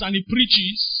conference and he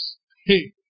preaches,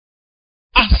 hey,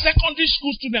 as secondary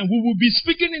school students, we will be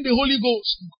speaking in the Holy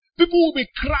Ghost. People will be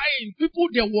crying.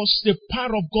 The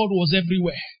power of God was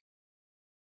everywhere.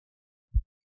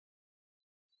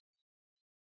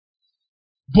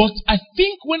 But I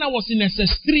think when I was in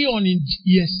SS3 or in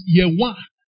year 1,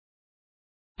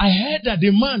 I heard that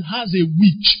the man has a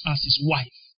witch as his wife.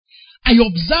 I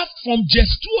observed from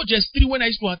just 2 or just 3 when I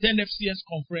used to attend FCS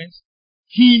conference,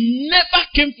 he never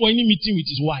came for any meeting with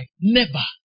his wife. Never.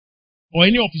 Or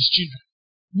any of his children.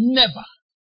 Never.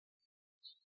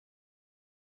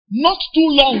 Not too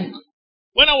long.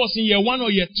 When I was in year 1 or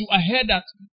year 2, I heard that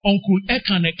Uncle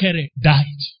Ekanekere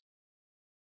died.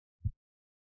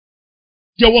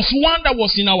 There was one that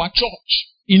was in our church.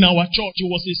 He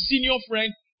was a senior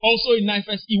friend, also in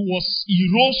NIFES. He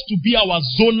rose to be our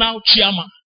zonal chairman.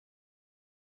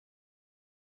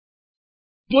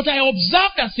 But I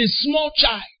observed as a small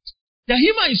child that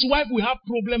him and his wife will have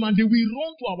problem and they will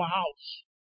run to our house.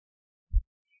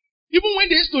 Even when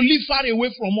they used to live far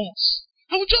away from us.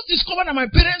 I would just discover that my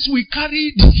parents will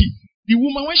carry the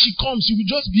woman. When she comes, she will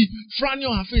just be frowning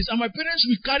on her face. And my parents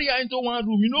will carry her into one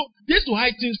room. You know, they used to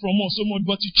hide things from us so much.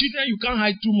 But to children, you can't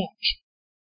hide too much.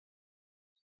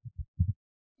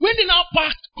 When they now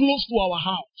parked close to our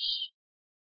house,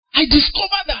 I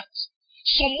discovered that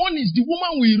some mornings the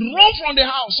woman will run from the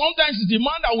house. Sometimes it's the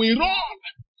man that will run.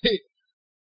 Hey,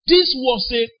 this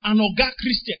was an Oga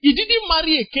Christian. He didn't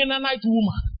marry a Canaanite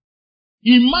woman.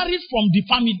 He married from the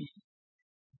family.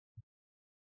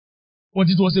 But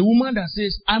it was a woman that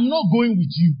says, I'm not going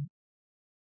with you.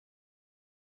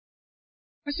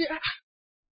 I say,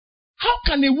 how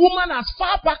can a woman as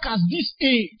far back as this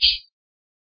age,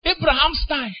 Abraham's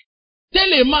time, tell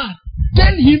a man,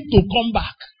 tell him to come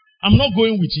back. I'm not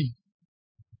going with him.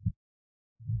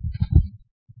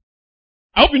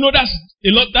 I hope you know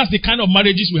that's the kind of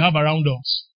marriages we have around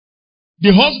us.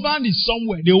 The husband is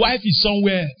somewhere, the wife is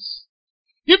somewhere else.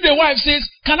 If the wife says,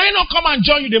 can I not come and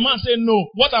join you? The man says, no,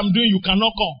 what I'm doing, you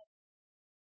cannot come.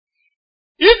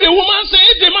 If the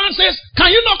man says,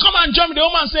 can you not come and join me? The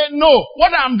woman says, no,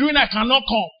 what I'm doing, I cannot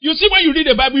come. You see, when you read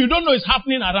the Bible, you don't know it's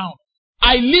happening around.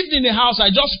 I lived in a house, I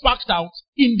just packed out.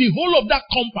 In the whole of that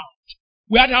compound,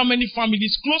 we had how many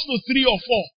families? Close to 3 or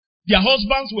 4. Their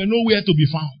husbands were nowhere to be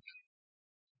found.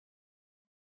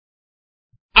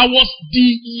 I was the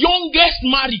youngest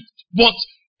married, but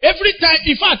every time,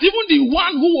 in fact, even the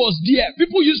one who was there,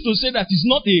 people used to say that he's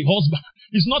not a husband,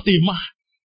 he's not a man.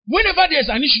 Whenever there's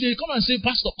an issue, they come and say,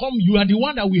 Pastor, come, you are the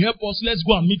one that will help us, let's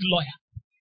go and meet lawyer.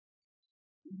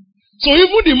 So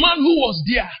even the man who was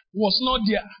there was not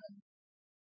there.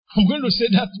 I'm going to say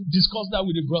that, discuss that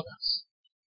with the brothers.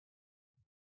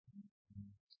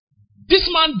 This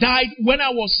man died when I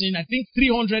was in, I think,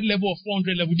 300 level or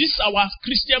 400 level. This is our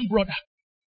Christian brother.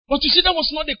 But you see, that was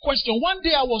not the question. One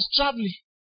day I was traveling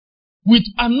with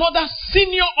another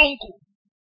senior uncle.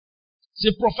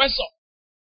 He's a professor.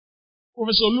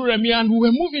 Professor Luremi, and we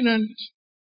were moving, and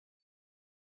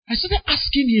I started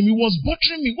asking him, he was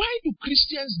bothering me, why do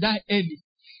Christians die early?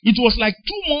 It was like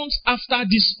 2 months after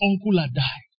this uncle had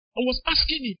died. I was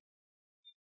asking him.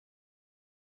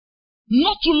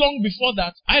 Not too long before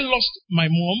that, I lost my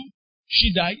mom.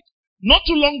 She died. Not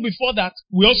too long before that,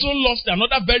 we also lost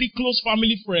another very close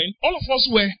family friend. All of us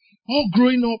were all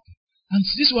growing up, and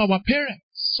these were our parents.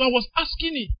 So I was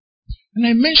asking him, and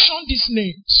I mentioned these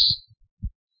names.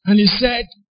 And he said,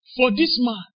 for this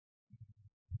man,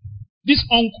 this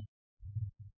uncle,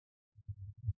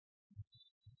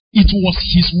 it was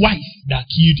his wife that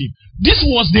killed him. This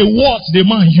was the words the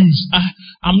man used.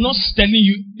 I'm not telling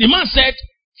you. The man said,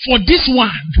 for this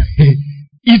one,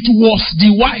 it was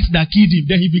the wife that killed him.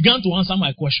 Then he began to answer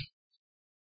my question.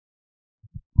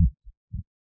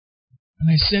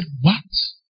 And I said, what?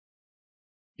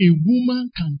 A woman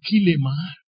can kill a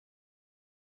man?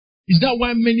 Is that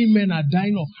why many men are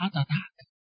dying of heart attack?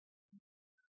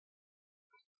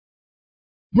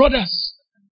 Brothers,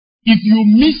 if you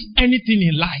miss anything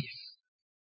in life,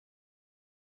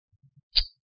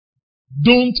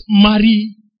 don't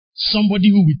marry somebody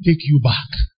who will take you back.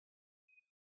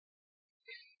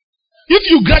 If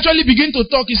you gradually begin to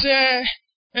talk, you say,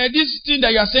 this thing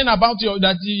that you are saying about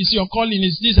that is your calling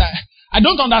is this. I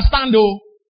don't understand though.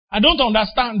 I don't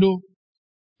understand though.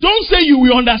 Don't say you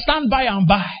will understand by and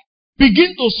by.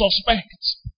 Begin to suspect.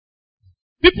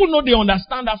 People know they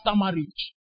understand after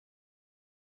marriage.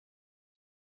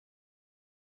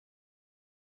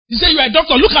 You say you are a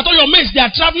doctor. Look at all your mates. They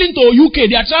are traveling to UK.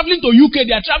 They are traveling to UK.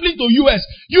 They are traveling to US.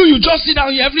 You just sit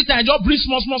down here every time. Just bring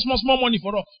small money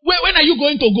for us. When are you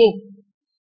going to go?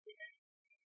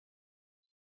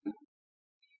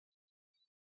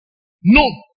 Know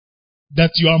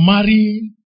that you are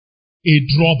marrying a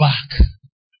drawback.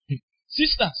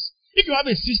 Sisters, if you have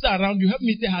a sister around you, help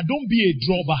me tell her, don't be a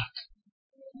drawback.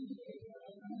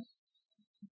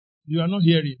 You are not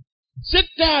hearing. Say,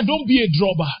 tell her, don't be a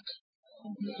drawback.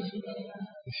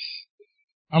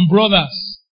 And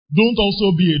brothers, don't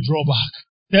also be a drawback.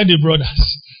 Tell the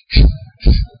brothers.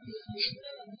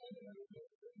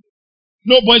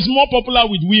 No, but it's more popular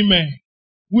with women.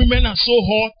 Women are so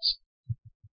hot.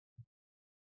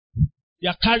 They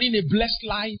are carrying a blessed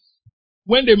life.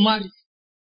 When they marry,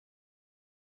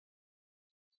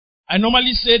 I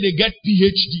normally say they get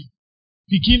PhD.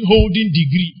 Begin holding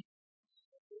degree.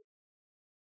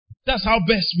 That's how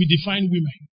best we define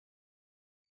women.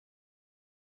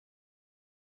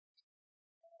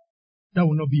 That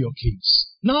will not be your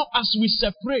case. Now, as we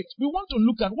separate, we want to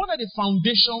look at what are the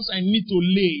foundations I need to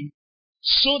lay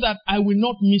so that I will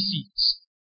not miss it.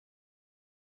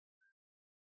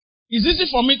 It's easy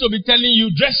for me to be telling you,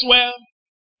 dress well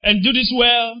and do this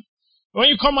well. When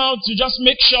you come out, you just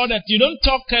make sure that you don't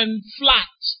talk and flat.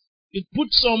 You put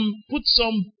some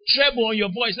treble on your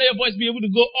voice. Let your voice be able to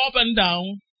go up and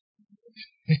down.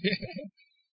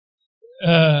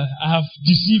 I have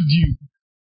deceived you.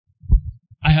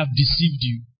 I have deceived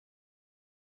you.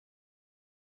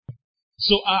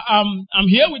 So I'm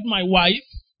here with my wife.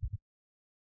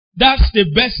 That's the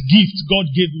best gift God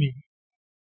gave me.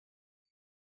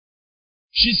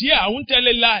 She's here. I won't tell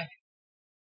a lie.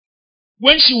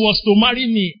 When she was to marry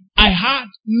me, I had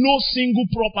no single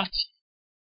property.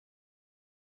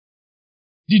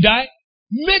 Did I?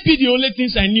 Maybe the only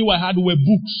things I knew I had were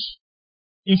books.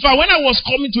 In fact, when I was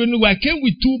coming to Engr, I came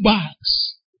with 2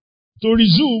 bags. To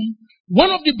resume,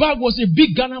 one of the bags was a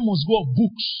big Ghana must go of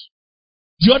books.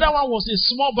 The other one was a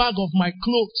small bag of my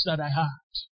clothes that I had.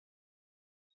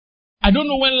 I don't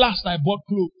know when last I bought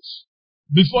clothes.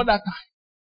 Before that time.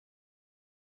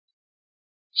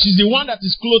 She's the one that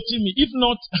is clothing me. If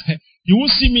not, you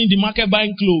won't see me in the market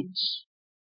buying clothes.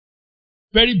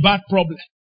 Very bad problem.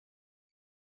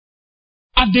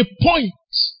 At the point,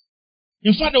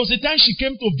 in fact, there was a time she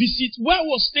came to visit where I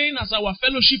was staying as our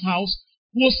fellowship house.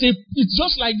 It's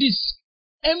just like this.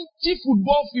 empty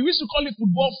football field. We used to call it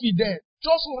football field there.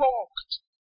 Just rocked.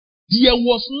 There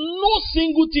was no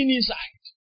single thing inside.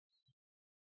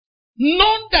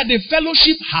 None that the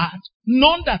fellowship had,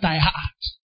 none that I had.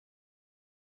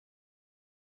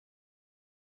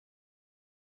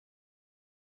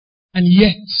 And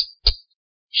yet,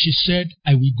 she said,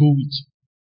 I will go with you.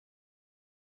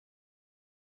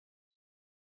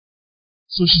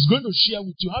 So she's going to share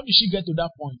with you. How did she get to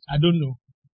that point? I don't know.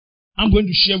 I'm going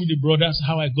to share with the brothers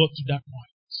how I got to that point.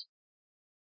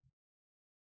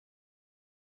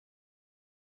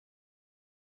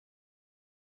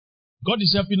 God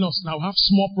is helping us now have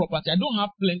small property. I don't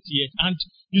have plenty yet. And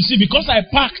you see, because I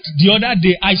parked the other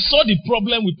day, I saw the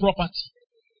problem with property.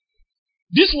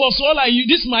 This was all I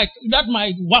used. My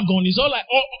wagon is all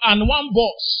and one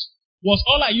bus was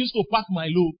all I used to pack my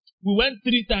load. We went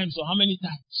 3 times or how many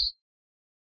times?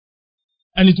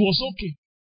 And it was okay.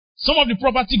 Some of the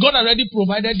property, God already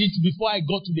provided it before I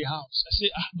got to the house. I say,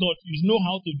 God, you know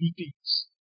how to do things.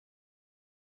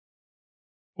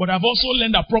 But I've also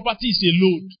learned that property is a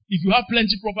load. If you have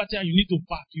plenty property and you need to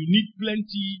park, you need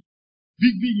plenty,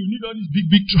 you need all these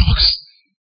big trucks.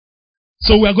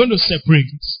 So we are going to separate.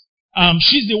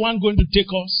 She's the one going to take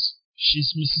us.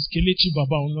 She's Mrs. Kelechi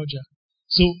Baba Onoja.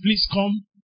 So please come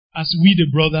as we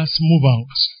the brothers move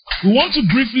out. We want to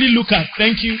briefly look at,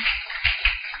 thank you,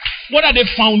 what are the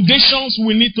foundations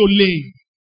we need to lay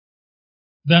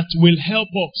that will help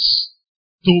us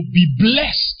to be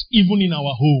blessed even in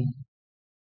our home?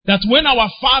 That when our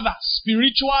fathers,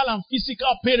 spiritual and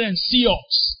physical parents see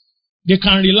us, they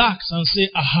can relax and say,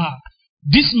 aha,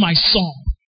 this my son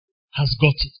has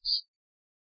got it.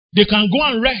 They can go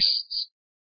and rest.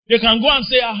 They can go and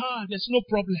say, aha, there's no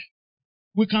problem.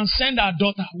 We can send our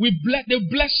daughter. They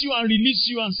bless you and release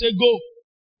you and say, go.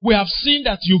 We have seen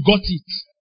that you got it.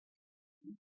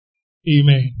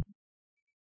 Amen.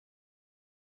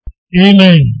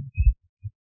 Amen.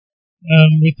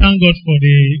 We thank God for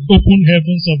the open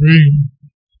heavens of rain.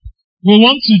 We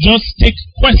want to just take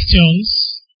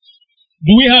questions.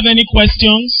 Do we have any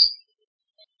questions?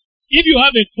 If you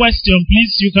have a question,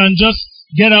 please, you can just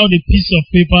get out a piece of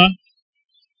paper,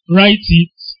 write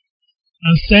it,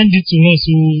 and send it to us.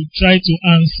 We will try to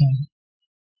answer.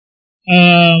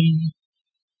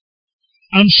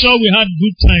 I'm sure we had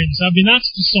good times. I've been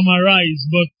asked to summarize,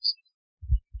 but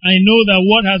I know that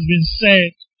what has been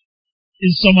said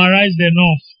is summarized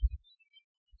enough.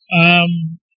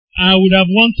 I would have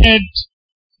wanted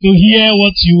to hear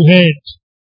what you heard.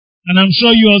 And I'm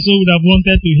sure you also would have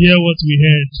wanted to hear what we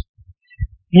heard.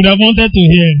 Would have wanted to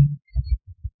hear.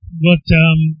 But,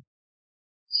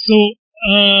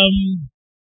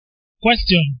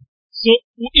 question. So,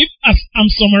 if as I'm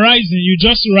summarizing, you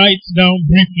just write down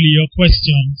briefly your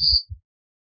questions.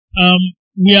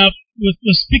 We've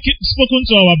spoken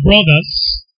to our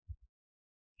brothers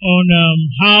on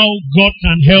how God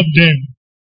can help them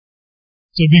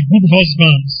to be good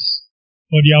husbands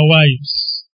for their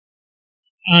wives.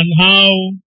 And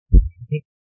how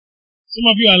some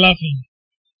of you are laughing.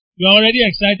 You are already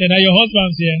excited that your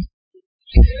husband's here.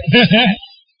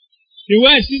 The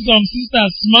way I see some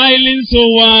sisters smiling, so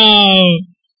wow,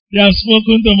 they have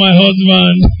spoken to my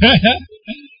husband.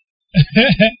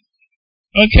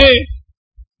 Okay,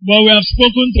 but we have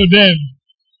spoken to them.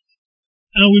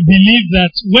 And we believe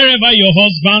that wherever your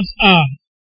husbands are,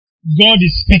 God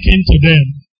is speaking to them.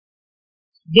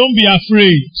 Don't be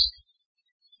afraid.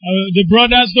 The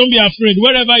brothers, don't be afraid.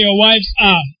 Wherever your wives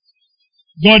are,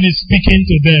 God is speaking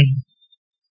to them.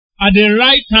 At the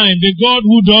right time, the God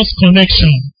who does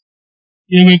connection,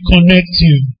 He will connect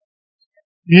you.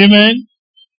 Amen.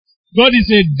 God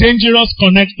is a dangerous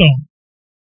connector.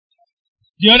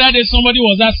 The other day somebody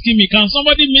was asking me, can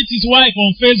somebody meet his wife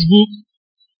on Facebook?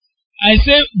 I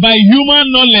say, by human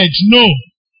knowledge, no.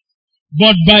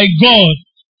 But by God,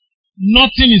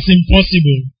 nothing is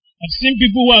impossible. I've seen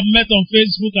people who have met on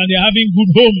Facebook and they're having good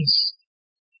homes.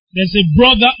 There's a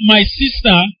brother, my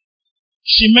sister,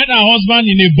 she met her husband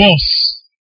in a bus.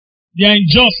 They are in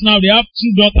Jos now. They have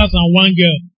 2 daughters and 1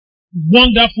 girl.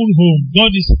 Wonderful home.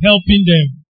 God is helping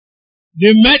them.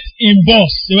 They met in bus.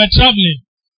 They were traveling.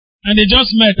 And they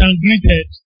just met and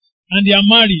greeted. And they are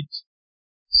married.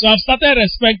 So I've started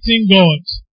respecting God.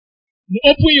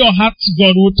 Open your heart to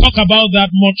God. We'll talk about that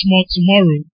much more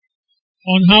tomorrow.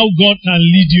 On how God can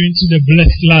lead you into the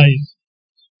blessed life.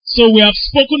 So we have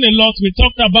spoken a lot. We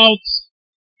talked about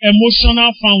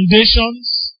emotional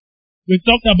foundations. We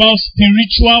talked about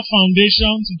spiritual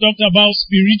foundations. We talked about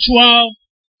spiritual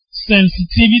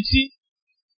sensitivity.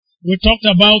 We talked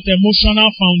about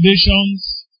emotional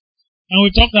foundations. And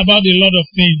we talked about a lot of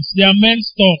things. They are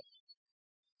men's talk.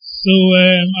 So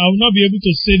I will not be able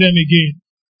to say them again.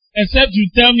 except you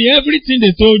tell me everything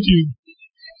they told you.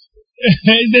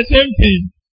 It's the same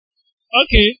thing.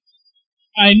 Okay,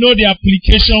 I know the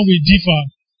application will differ.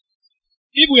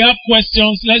 If we have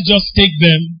questions, let's just take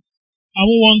them. I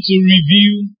will want to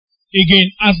review again.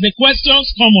 As the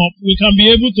questions come up, we can be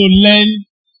able to learn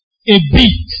a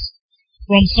bit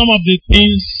from some of the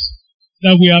things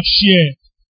that we have shared.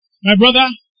 My brother,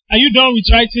 are you done with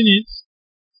writing it?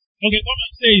 Okay, come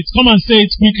and say it. Come and say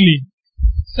it quickly.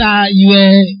 Sir,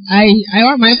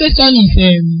 my question is,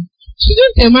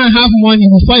 shouldn't a man have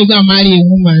money before he go and marry a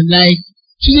woman? Like,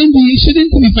 shouldn't he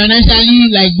be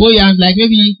financially like buoyant, like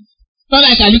maybe not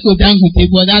like Aliko Dangote,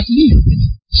 but at least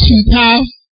should have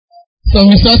some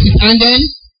resources. And then,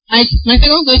 my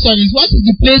second question is, what is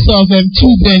the place of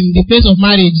children, the place of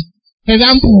marriage? For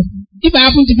example, if I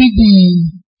happen to be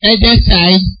the eldest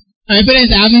child, and my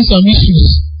parents are having some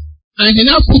issues, and they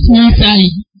now put me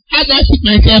inside, how do I put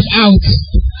myself out?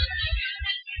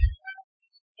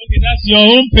 Okay, that's your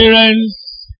own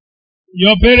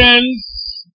your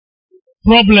parents'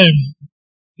 problem.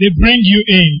 They bring you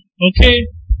in, okay?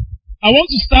 I want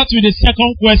to start with the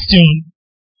second question.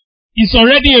 It's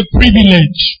already a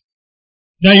privilege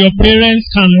that your parents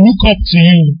can look up to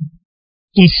you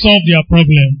to solve their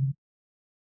problem.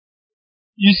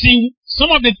 You see,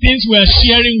 some of the things we are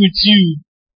sharing with you,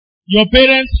 your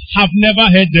parents have never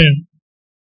heard them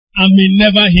and may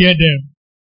never hear them.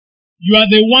 You are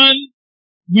the one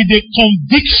with the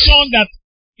conviction that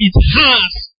it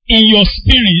has in your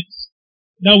spirit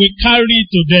that will carry it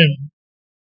to them.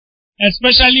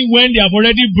 Especially when they have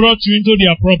already brought you into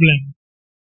their problem.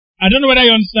 I don't know whether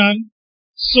you understand.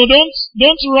 So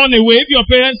don't run away. If your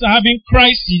parents are having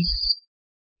crisis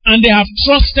and they have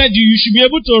trusted you, you should be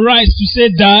able to rise to say,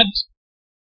 Dad,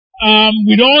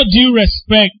 with all due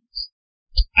respect,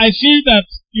 I feel that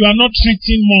you are not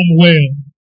treating Mom well.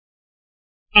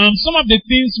 Some of the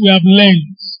things we have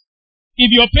learned,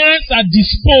 if your parents are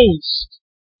disposed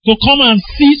to come and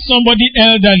see somebody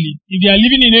elderly, if they are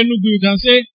living in Engr, you can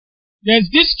say, there's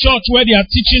this church where they are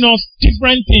teaching us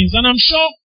different things. And I'm sure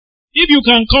if you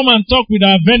can come and talk with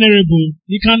our venerable,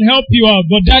 he can help you out.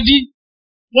 But Daddy,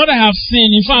 what I have seen,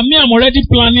 in fact, me, I'm already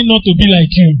planning not to be like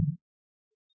you.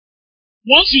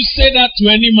 Once you say that to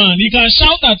any man, he can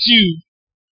shout at you.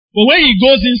 But when he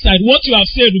goes inside, what you have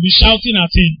said will be shouting at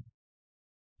him.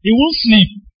 He won't sleep.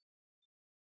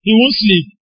 He won't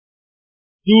sleep.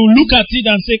 He will look at it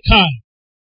and say, Car.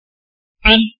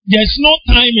 And there's no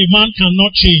time a man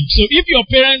cannot change. So if your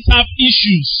parents have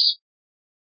issues,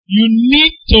 you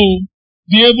need to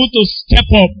be able to step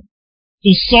up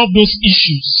to solve those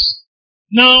issues.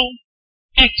 Now,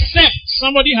 except,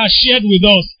 somebody has shared with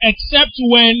us, except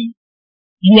when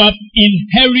you have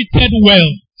inherited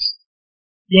wealth.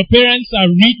 Your parents are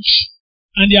rich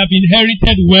and they have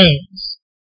inherited wealth.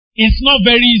 It's not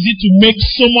very easy to make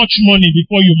so much money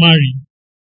before you marry.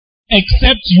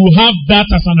 Except you have that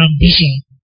as an ambition.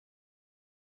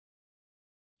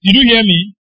 Did you hear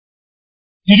me?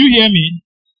 Did you hear me?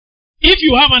 If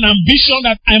you have an ambition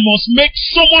that I must make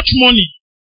so much money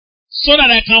so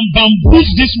that I can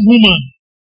bamboozle this woman,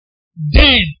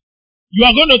 then you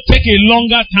are going to take a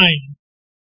longer time.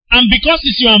 And because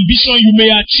it's your ambition, you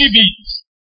may achieve it.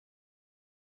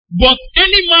 But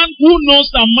any man who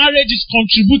knows that marriage is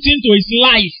contributing to his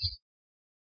life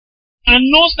and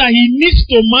knows that he needs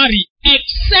to marry,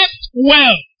 except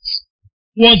wealth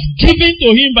was given to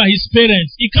him by his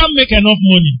parents, he can't make enough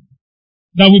money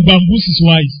that will bamboozle his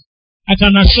wife. I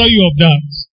can assure you of that.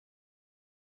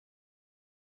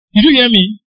 Did you hear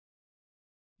me?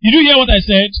 Did you hear what I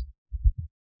said?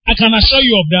 I can assure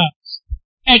you of that.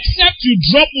 Except you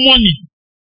drop money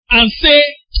and say,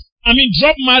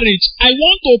 drop marriage. I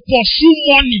want to pursue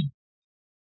money.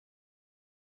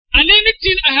 And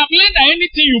I have learned that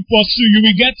anything you pursue, you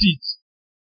will get it.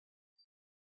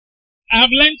 I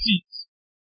have learned it.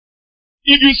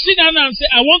 If you sit down and say,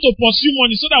 I want to pursue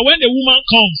money so that when the woman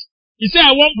comes, you say,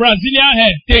 I want Brazilian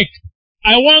hair, take.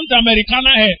 I want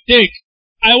Americana hair, take.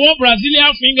 I want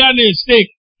Brazilian fingernails,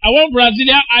 take. I want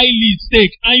Brazilian eyelids,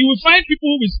 take. And you will find people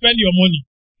who will spend your money.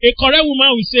 A correct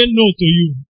woman will say no to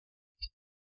you.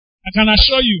 I can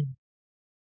assure you.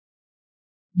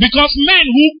 Because men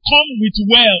who come with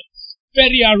wealth,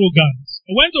 very arrogant.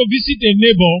 I went to visit a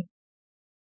neighbor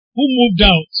who moved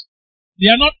out. They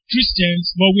are not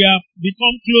Christians, but we have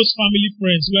become close family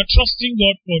friends. We are trusting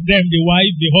God for them, the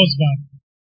wife, the husband.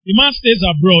 The man stays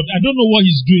abroad. I don't know what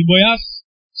he's doing, but he has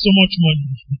so much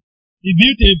money. He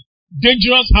built a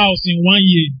dangerous house in 1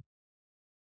 year.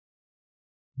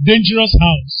 Dangerous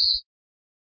house.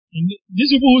 And these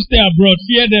people who stay abroad,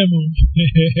 fear them.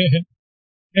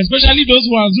 Especially those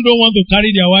ones who don't want to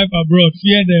carry their wife abroad,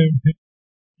 fear them.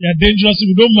 They are dangerous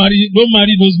people. Don't marry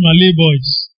those Malay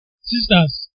boys.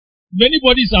 Sisters, if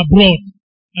anybody is abroad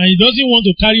and he doesn't want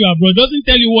to carry you abroad, doesn't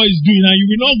tell you what he's doing, and you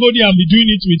will not go there and be doing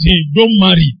it with him, don't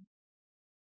marry.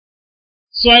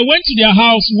 So I went to their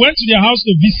house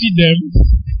to visit them,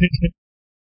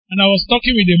 and I was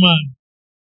talking with the man.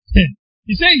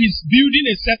 He said he's building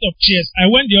a set of chairs. I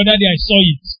went the other day, I saw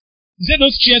it. He said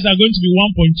those chairs are going to be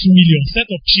 1.2 million, set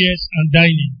of chairs and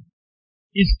dining.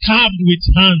 It's carved with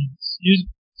hands.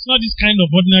 It's not this kind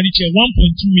of ordinary chair, 1.2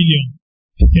 million.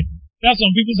 That's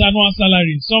some people's annual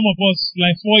salary. Some of us,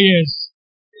 like 4 years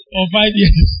or 5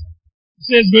 years. He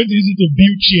said he's going to use it to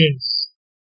build chairs.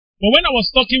 But when I was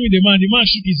talking with the man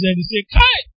shook his head. He said,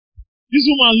 Kai, this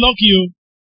woman lucky, oh.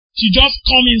 She just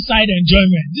come inside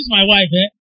enjoyment. This is my wife, eh?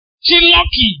 She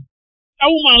lucky.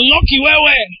 That woman lucky, where?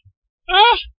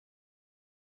 Ah.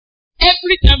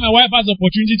 Every time my wife has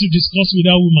opportunity to discuss with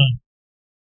that woman,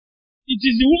 it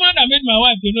is the woman that made my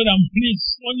wife to know that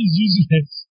please, one is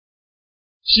useless.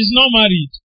 She's not married.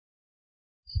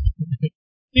 I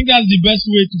think that's the best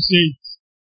way to say it.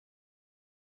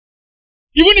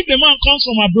 Even if the man comes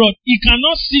from abroad, he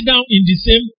cannot sit down in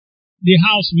the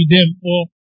house with them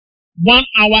for 1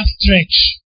 hour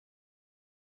stretch.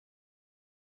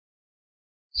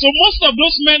 So most of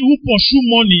those men who pursue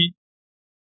money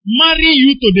marry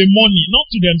you to the money, not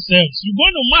to themselves. You're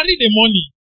going to marry the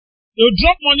money. They'll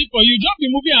drop money for you. Just be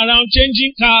moving around,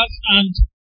 changing cars, and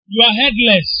you are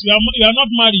headless. You are not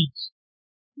married.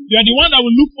 You are the one that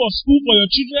will look for school for your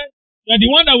children. You are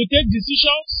the one that will take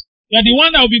decisions. You are the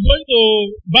one that will be going to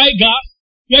buy gas.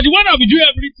 You are the one that will be doing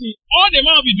everything. All the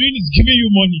man will be doing is giving you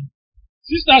money.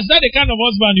 Sisters, that's the kind of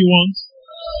husband you want.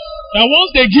 That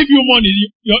once they give you money,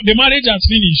 the marriage has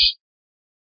finished.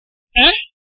 Eh?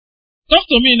 Talk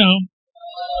to me now.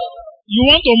 You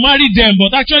want to marry them,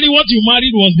 but actually what you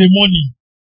married was the money.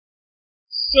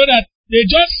 So that they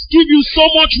just give you so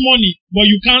much money,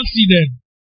 but you can't see them.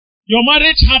 Your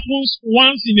marriage happens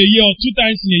once in a year or 2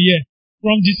 times in a year.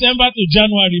 From December to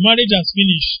January, marriage has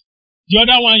finished. The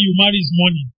other one you marry is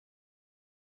money.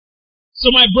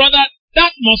 So my brother,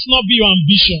 that must not be your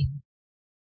ambition.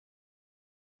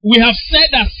 We have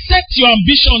said that set your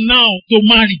ambition now to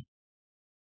marry.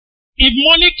 If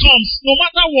money comes, no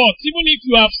matter what, even if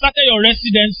you have started your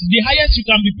residence, the highest you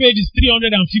can be paid is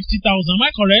 350,000. Am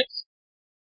I correct?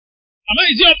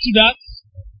 Is it up to that?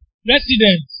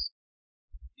 Residence.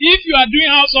 If you are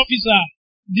doing house officer,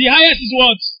 the highest is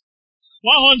what?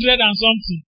 100 and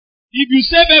something. If you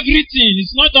save everything,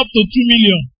 it's not up to 2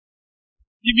 million.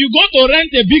 If you go to rent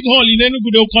a big hall in Engr,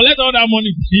 they'll collect all that money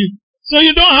from you. So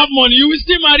you don't have money, you will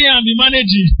still marry and be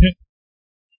managing.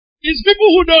 It's people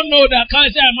who don't know that can't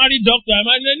say I married doctor.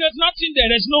 There's nothing there.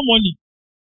 There's no money.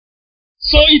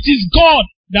 So it is God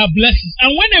that blesses.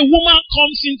 And when a woman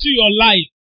comes into your life,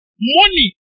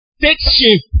 money takes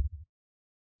shape.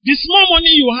 The small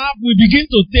money you have will begin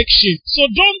to take shape. So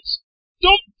don't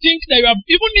think that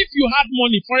even if you had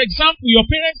money, for example, your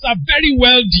parents are very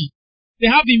wealthy. They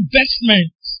have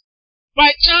investments.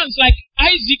 By chance, like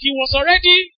Isaac, he was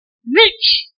already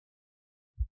rich.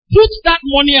 Put that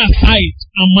money aside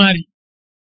and marry.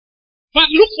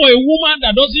 But look for a woman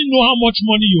that doesn't know how much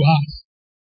money you have.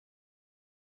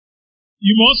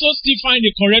 You must also still find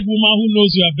a correct woman who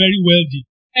knows you are very wealthy.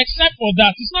 Except for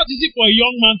that, it's not easy for a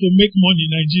young man to make money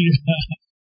in Nigeria.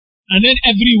 And then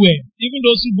everywhere, even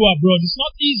those who go abroad, it's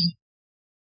not easy.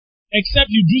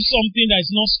 Except you do something that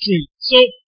is not straight. So,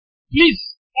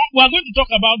 please, we are going to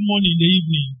talk about money in the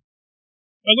evening.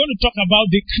 We are going to talk about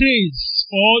the craze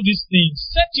for all these things.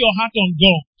 Set your heart on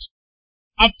God.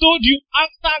 I've told you,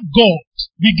 after God,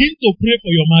 begin to pray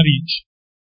for your marriage.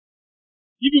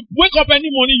 If you wake up any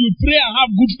morning, you pray and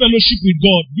have good fellowship with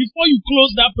God. Before you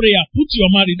close that prayer, put your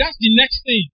marriage. That's the next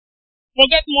thing.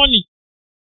 Forget money.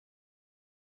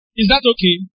 Is that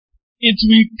okay? It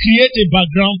will create a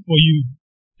background for you.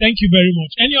 Thank you very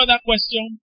much. Any other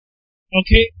question?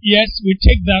 Okay, yes, we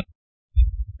take that.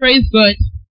 Praise God.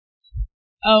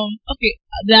 Okay,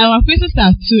 there are questions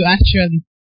are two actually.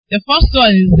 The first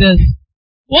one is this: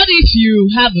 what if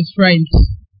you have a friend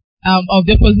of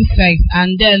the opposite sex,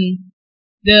 and then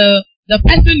the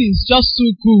person is just so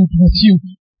good with you,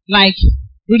 like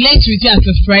relates with you as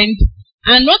a friend?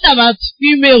 And what about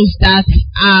females that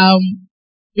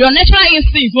your natural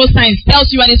instinct most times tells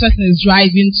you what this person is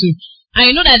driving to, and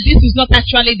you know that this is not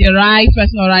actually the right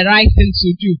person or the right thing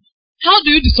to do? How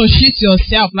do you dissociate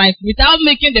yourself, like, without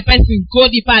making the person go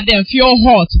deeper and then feel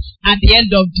hurt at the end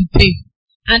of the day?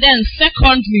 And then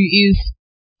secondly is,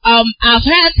 I've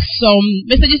heard some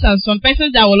messages and some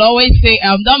persons that will always say,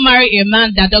 don't marry a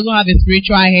man that doesn't have a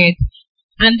spiritual head.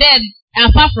 And then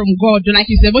apart from God, like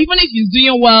you said, but even if he's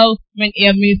doing well when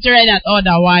ministerial and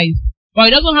otherwise, but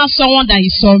he doesn't have someone that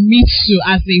he submits to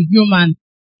as a human.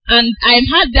 And I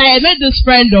met this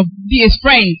friend in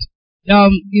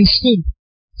school.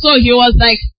 So he was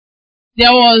like, he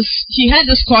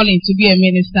had this calling to be a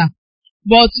minister.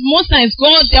 But most times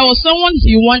there was someone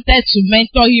he wanted to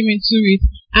mentor him into it,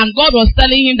 and God was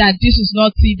telling him that this is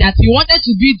not it, that he wanted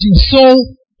to be the sole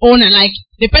owner, like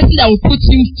the person that would put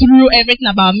him through everything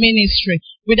about ministry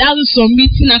without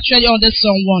submitting actually under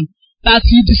someone. That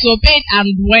he disobeyed and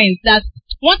went. That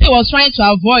what he was trying to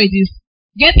avoid is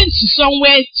getting to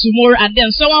somewhere tomorrow and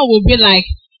then someone will be like,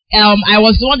 I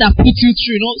was the one that put you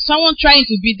through. Someone trying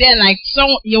to be there like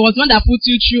he was the one that put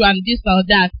you through and this or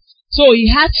that. So he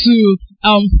had to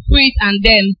quit and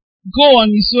then go on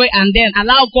his way and then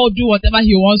allow God do whatever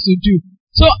he wants to do.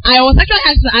 So I was actually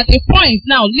asking at a point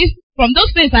now, from those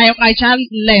things I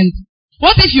learned.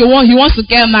 What if he wants to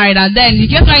get married and then he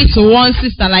gets married to one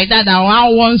sister like that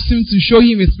wants him to show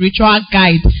him a spiritual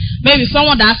guide? Maybe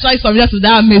someone that actually subject to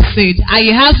that message and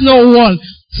he has no one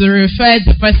to refer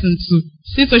the person to.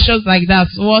 Situations like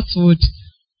that, what would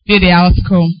be the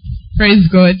outcome? Praise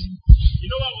God. You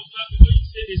know what was laughing when you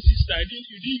said a sister? You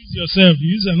didn't use yourself,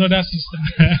 you use another sister.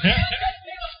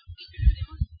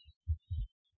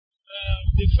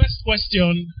 The first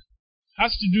question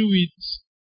has to do with.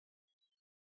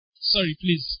 Sorry,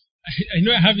 please. I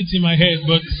know I have it in my head,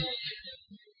 but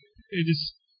it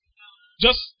is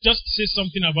just say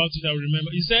something about it. I'll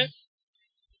remember. You said,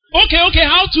 okay.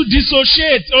 How to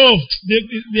dissociate? Oh,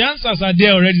 the answers are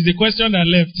there already. The question that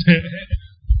left.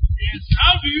 Yes.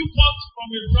 How do you cut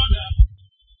from a brother?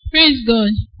 Praise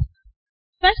God.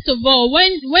 First of all,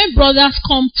 when brothers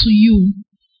come to you,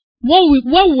 what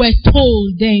we're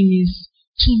told then is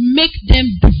to make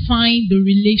them define the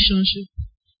relationship.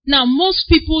 Now, most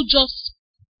people just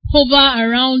hover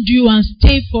around you and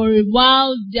stay for a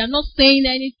while. They are not saying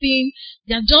anything.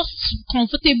 They are just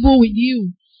comfortable with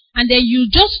you. And then you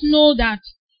just know that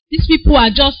these people are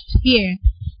just here.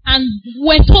 And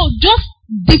we're told, just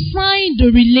define the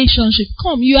relationship.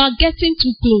 Come, you are getting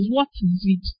too close. What is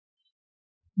it?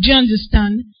 Do you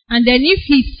understand? And then if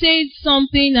he says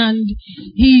something and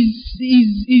he's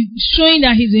showing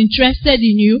that he's interested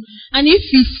in you, and if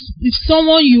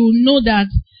someone you know that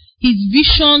his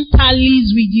vision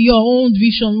tallies with your own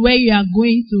vision where you are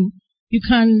going to, you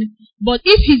can. But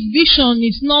if his vision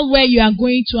is not where you are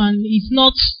going to and it's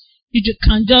not, you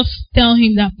can just tell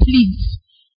him that, please,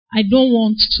 I don't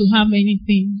want to have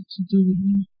anything to do with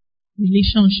him,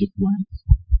 relationship-wise.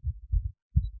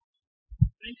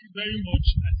 Thank you very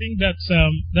much. I think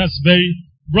that's very...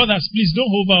 Brothers, please don't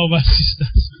hover over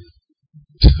sisters.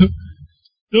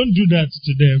 Don't do that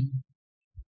to them.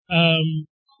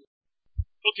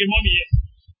 Okay, mommy, yes.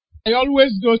 I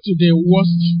always go to the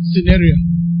worst scenario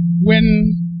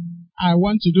when I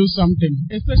want to do something,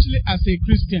 especially as a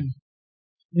Christian.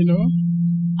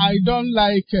 I don't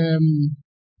like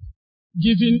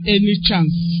giving any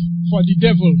chance for the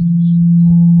devil.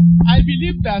 I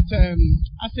believe that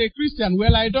as a Christian,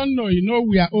 I don't know,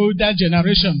 we are older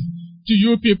generation to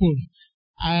you people.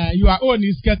 Your own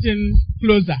is getting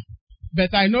closer.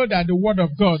 But I know that the word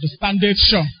of God standeth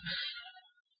sure.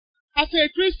 As a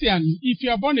Christian, if you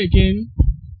are born again,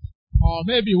 or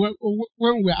maybe when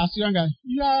we are as younger,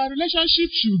 your relationship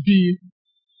should be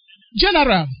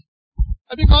general.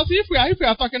 Because if we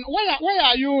are talking, why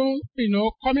are you,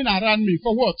 coming around me?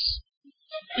 For what?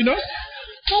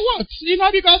 For what?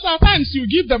 Because at times you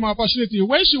give them opportunity.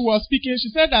 When she was speaking, she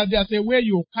said that there's a way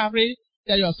you carry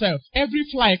yourself. Every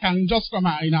fly can just come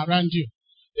around you.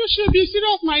 You should be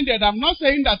serious-minded. I'm not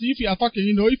saying that if you are talking,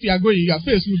 if you are going, your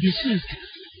face will be squeezed.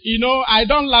 I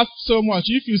don't laugh so much.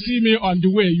 If you see me on the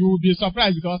way, you will be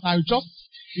surprised because I'll just,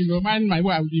 mind my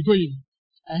way, I will be going.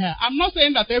 I'm not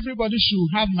saying that everybody should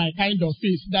have my kind of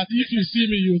face, that if you see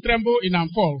me, you tremble in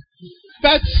and fall.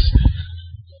 But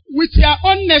with your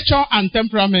own nature and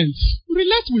temperament,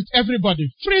 relate with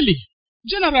everybody freely,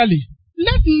 generally.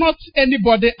 Let not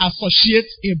anybody associate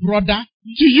a brother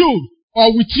to you,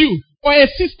 or with you, or a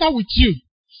sister with you.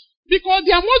 Because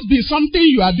there must be something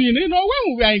you are doing. When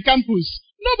we were in campus,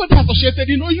 nobody associated,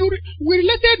 we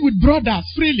related with brothers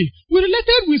freely. We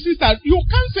related with sisters. You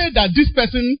can't say that this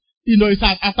person, is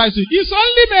attached to. It's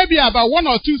only maybe about one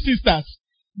or two sisters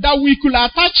that we could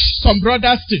attach some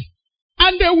brothers to.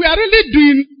 And we are really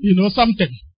doing, something.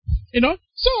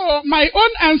 So my own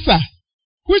answer,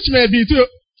 which may be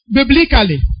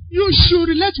biblically, you should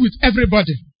relate with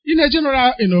everybody in a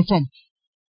general, form.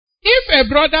 If a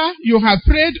brother you have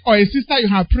prayed or a sister you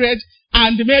have prayed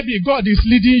and maybe God is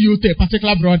leading you to a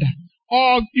particular brother,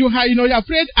 or you have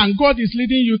prayed and God is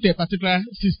leading you to a particular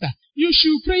sister, you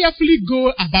should prayerfully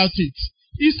go about it.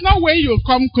 It's not when you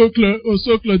come so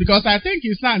close, because I think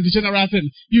it's not the general thing.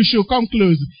 You should come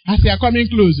close. As you are coming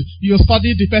close, you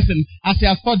study the person as you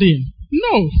are studying.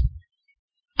 No.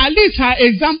 At least her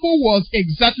example was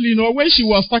exactly, when she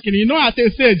was talking, at a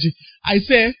stage, I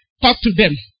say, talk to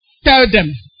them. Tell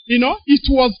them. It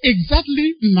was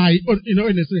exactly my own,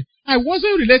 I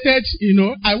wasn't related,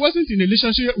 I wasn't in a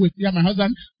relationship with my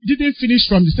husband, didn't finish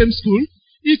from the same school.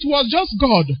 It was just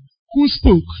God who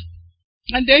spoke.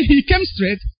 And then he came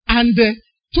straight and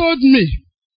told me.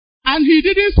 And he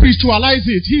didn't spiritualize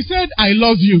it. He said, I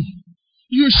love you.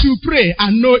 You should pray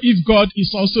and know if God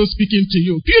is also speaking to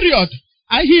you. Period.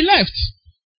 And he left.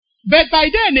 But by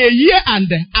then, a year and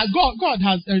God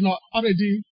has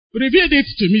already revealed it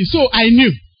to me. So I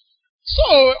knew. So,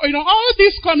 all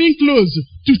this coming close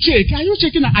to check. Are you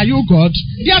checking? Are you God?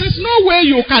 There is no way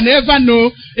you can ever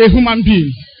know a human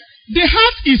being. The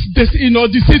heart is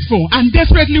deceitful and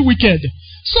desperately wicked.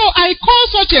 So I call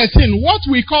such a thing, what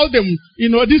we call them,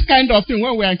 this kind of thing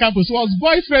when we are in campus, was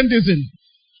boyfriendism.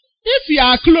 If you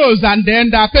are close and then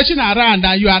they are patching around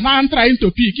and you are now trying to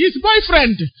pick, it's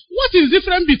boyfriend. What is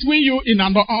different between you and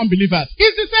unbelievers?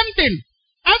 It's the same thing.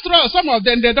 After all, some of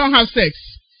them, they don't have sex.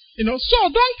 So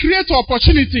don't create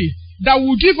opportunity that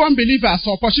will give unbelievers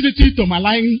opportunity to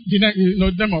malign the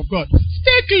name of God.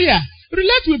 Stay clear.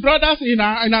 Relate with brothers and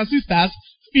our sisters.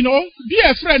 Be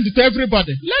a friend to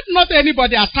everybody. Let not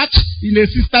anybody attach in a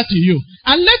sister to you.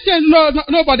 And let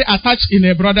nobody attach in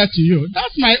a brother to you.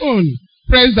 That's my own.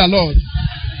 Praise the Lord.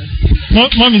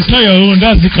 Mom, it's not your own.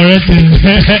 That's the correct thing.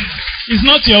 It's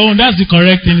not your own. That's the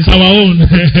correct thing. It's our own.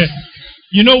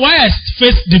 Why I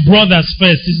face the brothers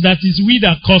first is that it's we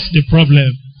that cause the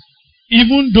problem.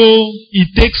 Even though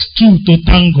it takes two to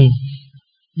tango.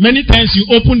 Many times you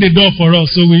open the door for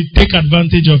us, so we take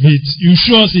advantage of it. You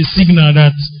show us a signal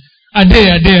that,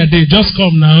 Ade, just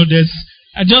come now.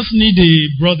 I just need a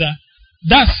brother.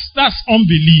 That's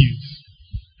unbelief.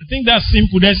 I think that's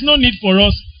simple. There's no need for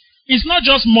us. It's not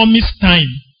just mommy's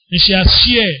time, and she has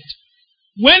shared.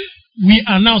 When we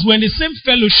announce, we're in the same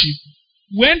fellowship,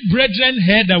 when brethren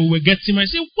heard that we were getting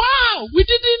married, say, wow, we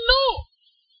didn't know.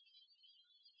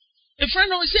 A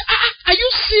friend always say, are you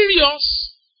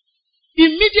serious?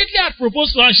 Immediately I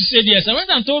proposed to her, she said yes. I went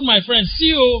and told my friend,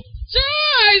 CEO,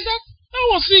 that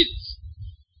was it.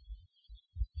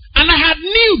 And I had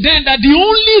knew then that the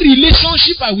only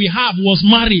relationship I will have was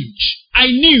marriage. I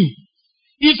knew.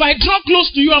 If I draw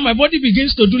close to you and my body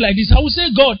begins to do like this, I will say,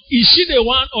 God, is she the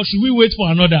one or should we wait for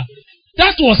another?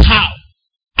 That was how.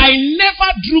 I never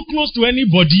drew close to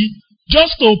anybody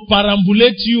just to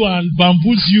perambulate you and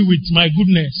bamboozle you with my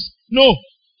goodness. No.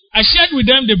 I shared with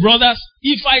them, the brothers,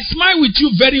 if I smile with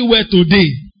you very well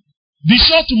today, be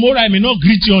sure tomorrow I may not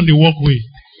greet you on the walkway.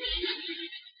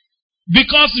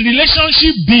 Because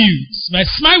relationship builds. If I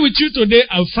smile with you today,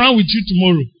 I'll frown with you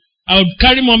tomorrow. I'll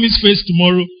carry mommy's face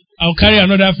tomorrow. I'll carry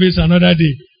another face another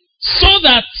day. So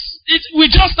that we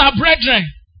just are brethren.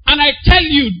 And I tell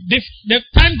you, the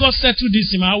time God settled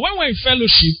this in my heart, when we're in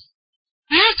fellowship,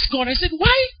 I asked God, I said,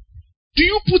 why do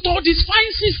you put all these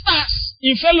fine sisters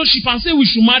in fellowship and say we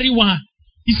should marry one?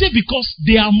 He said, because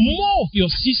they are more of your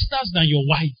sisters than your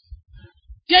wife.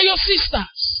 They are your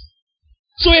sisters.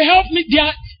 So he helped me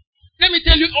there. Let me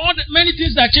tell you all the many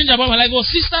things that changed about my life was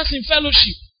sisters in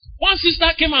fellowship. One sister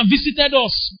came and visited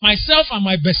us. Myself and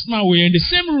my best man were in the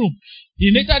same room.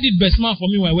 He later did best man for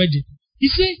me my wedding. He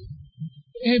said,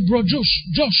 hey bro Josh,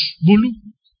 Bolu,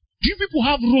 do you people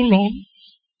have roll-on?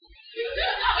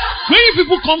 When you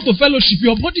people come to fellowship,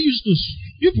 your body used to,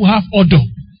 people have odor.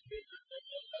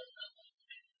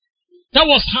 That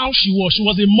was how she was. She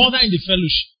was a mother in the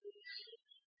fellowship.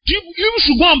 You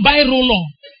should go and buy roll-on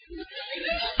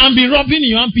and be rubbing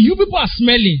your armpit. You people are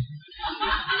smelling.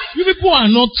 You people are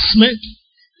not smelling.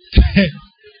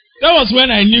 That was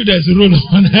when I knew there's a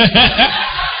roll-on.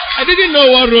 I didn't know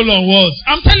what roll-on was.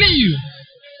 I'm telling you.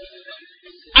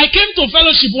 I came to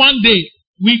fellowship one day.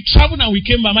 We traveled and we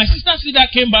came back. My sister's leader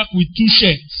came back with 2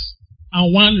 shirts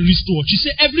and 1 wristwatch. She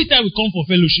said, every time we come for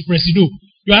fellowship, Presido,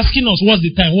 you're asking us, what's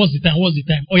the time?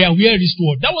 Oh yeah, wear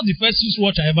wristwatch. That was the first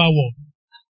wristwatch I ever wore.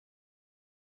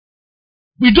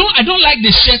 I don't like the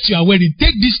shirt you are wearing.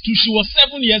 Take these 2. She was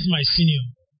 7 years my senior.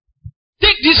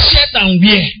 Take this shirt and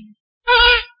wear.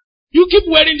 You keep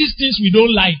wearing these things we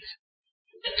don't like.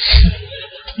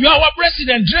 You are our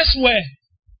president. Dress well.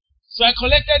 So I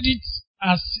collected it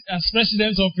as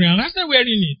president's offering and I started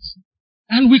wearing it.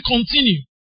 And we continue.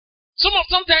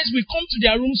 Sometimes we come to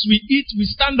their rooms, we eat, we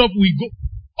stand up, we go.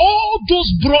 All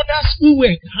those brothers who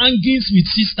were hangings with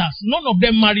sisters, none of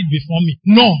them married before me.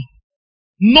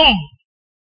 None.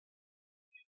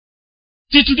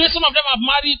 Till today, some of them have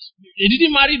married. They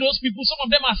didn't marry those people. Some of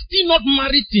them are still not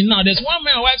married till now. There's one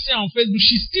man wife saying on Facebook,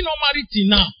 she's still not married till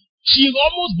now. She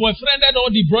almost boyfriended all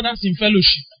the brothers in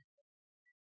fellowship.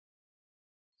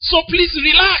 So please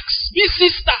relax. Be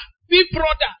sister. Be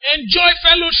brother. Enjoy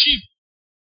fellowship.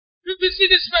 If you see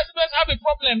this person have a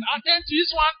problem, attend to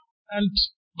this one and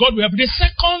God will help. The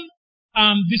second,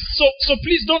 so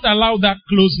please don't allow that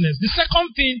closeness. The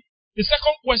second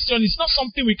question is not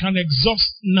something we can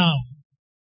exhaust now.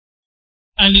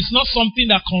 And it's not something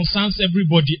that concerns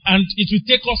everybody. And it will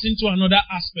take us into another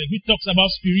aspect which talks about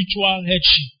spiritual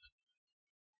headship.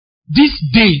 These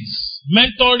days,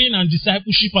 mentoring and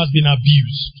discipleship has been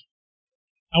abused.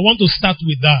 I want to start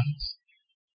with that.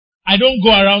 I don't go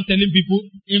around telling people.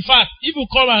 In fact, if you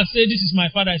come and say, this is my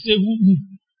father, I say, who?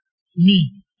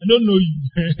 Me. I don't know you.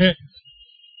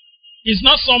 It's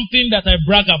not something that I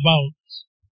brag about.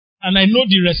 And I know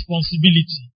the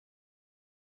responsibility.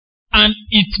 And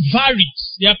it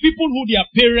varies. There are people who their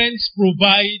parents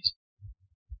provide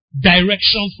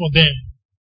directions for them.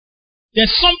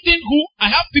 There's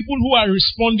I have people who are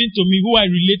responding to me, who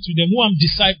I relate to them, who I'm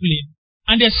discipling.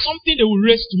 And there's something they will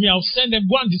raise to me. I'll send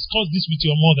them, go and discuss this with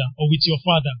your mother or with your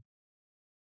father.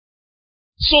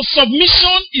 So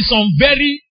submission is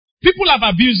people have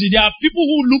abused it. There are people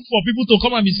who look for people to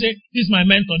come and say, this is my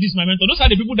mentor, this is my mentor. Those are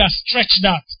the people that stretch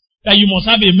that you must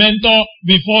have a mentor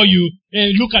before you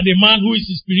look at the man who is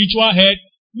his spiritual head.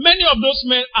 Many of those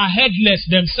men are headless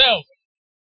themselves.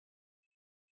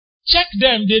 Check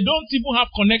them. They don't even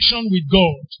have connection with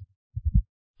God.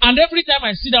 And every time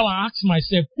I sit down and ask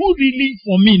myself, who really,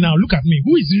 for me now, look at me,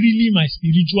 who is really my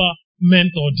spiritual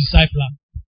mentor or discipler?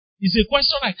 It's a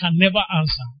question I can never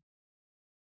answer.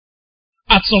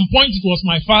 At some point it was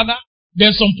my father.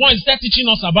 Then some point he started teaching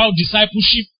us about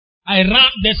discipleship.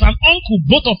 There's an uncle,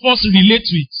 both of us relate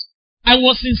to it. I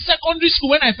was in secondary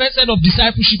school when I first heard of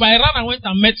discipleship. I ran and went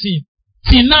and met him.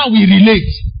 Till now we relate.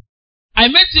 I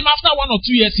met him after 1 or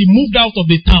 2 years. He moved out of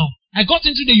the town. I got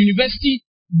into the university.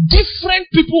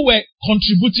 Different people were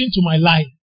contributing to my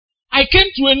life. I came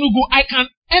to Enugu. I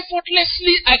can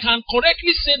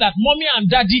correctly say that mommy and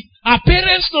daddy are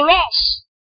parents to us.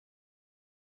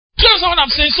 Do you understand what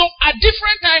I'm saying? So at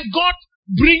different times, God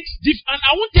brings and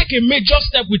I won't take a major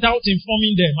step without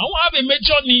informing them. I won't have a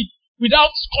major need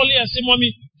without calling and say,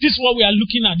 mommy, this is what we are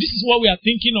looking at. This is what we are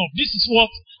thinking of. This is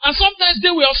what. And sometimes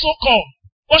they will also call.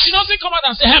 But she doesn't come out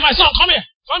and say, hey, my son, come here,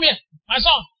 my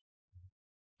son.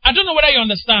 I don't know whether you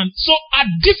understand. So at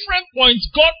different points,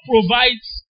 God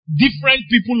provides different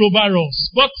people over us.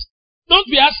 But don't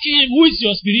be asking him, who is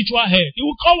your spiritual head? He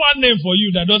will call one name for you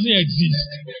that doesn't exist.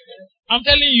 I'm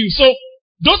telling you. So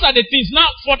those are the things. Now,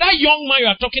 for that young man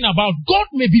you are talking about, God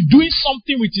may be doing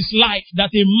something with his life that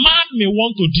a man may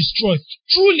want to destroy.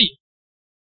 Truly.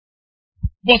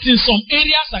 But in some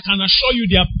areas, I can assure you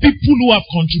there are people who have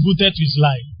contributed to his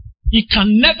life. He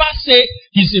can never say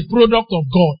he's a product of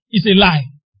God. It's a lie.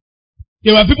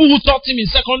 There were people who taught him in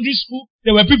secondary school.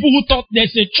 There were people who thought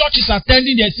there's a church he's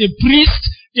attending, there's a priest,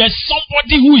 there's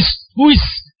somebody who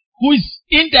is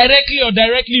indirectly or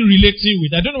directly relating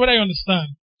with. I don't know whether you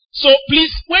understand. So please,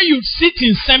 when you sit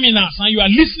in seminars and you are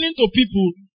listening to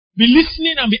people, be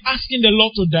listening and be asking the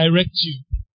Lord to direct you.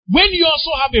 When you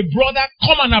also have a brother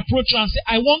come and approach you and say,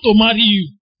 I want to marry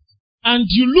you. And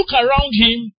you look around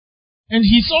him and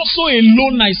he's also a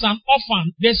loner, he's an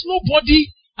orphan. There's nobody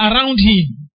around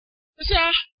him. They say,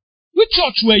 which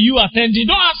church were you attending?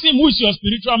 Don't ask him who is your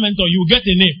spiritual mentor. You will get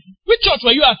a name. Which church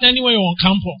were you attending when you were on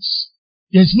campus?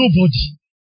 There's nobody.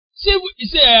 He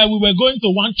said, we were going to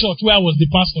one church where I was the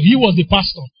pastor. He was the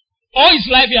pastor. All his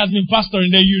life he has been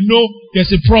pastoring. Then you know there's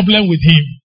a problem with him.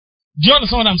 Do you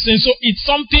understand what I'm saying? So it's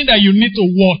something that you need to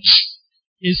watch.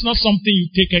 It's not something you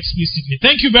take explicitly.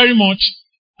 Thank you very much.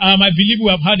 I believe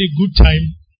we have had a good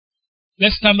time.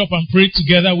 Let's stand up and pray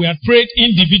together. We have prayed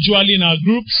individually in our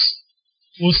groups.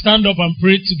 We'll stand up and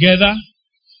pray together.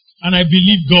 And I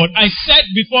believe God. I said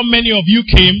before many of you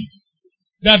came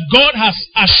that God has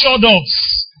assured us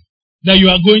that you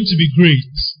are going to be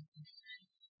great.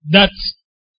 That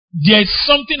there is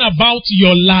something about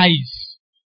your life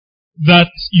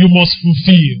that you must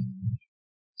fulfill.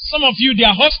 Some of you, there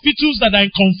are hospitals that are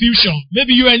in confusion.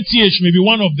 Maybe UNTH may be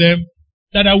one of them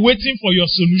that are waiting for your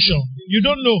solution. You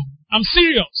don't know. I'm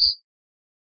serious.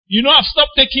 You know, I've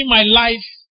stopped taking my life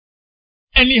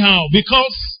anyhow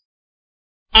because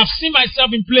I've seen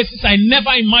myself in places I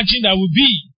never imagined I would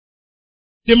be.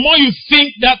 The more you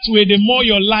think that way, the more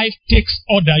your life takes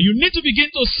order. You need to begin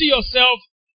to see yourself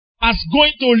as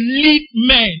going to lead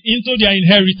men into their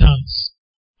inheritance.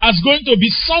 As going to be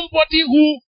somebody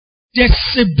who there's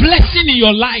a blessing in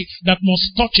your life that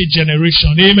must touch a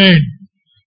generation. Amen.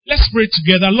 Let's pray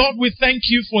together. Lord, we thank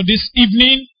you for this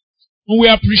evening. We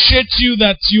appreciate you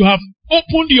that you have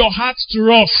opened your heart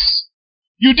to us.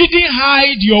 You didn't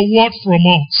hide your word from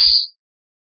us.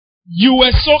 You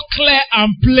were so clear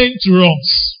and plain to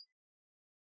us.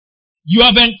 You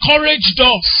have encouraged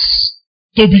us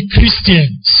to be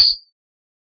Christians.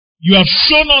 You have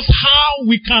shown us how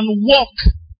we can walk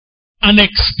and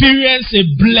experience a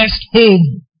blessed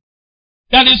home.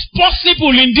 That is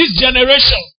possible in this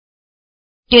generation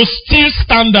to still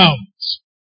stand out,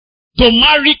 to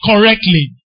marry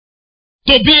correctly,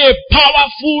 to be a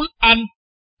powerful and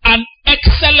an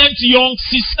excellent young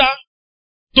sister,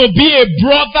 to be a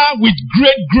brother with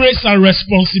great grace and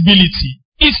responsibility.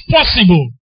 It's possible.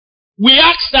 We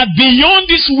ask that beyond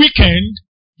this weekend,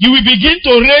 you will begin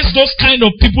to raise those kind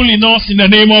of people in us in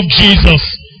the name of Jesus.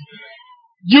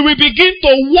 You will begin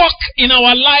to walk in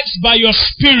our lives by your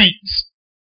Spirit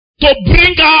to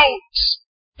bring out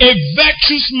a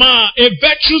virtuous man, a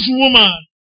virtuous woman,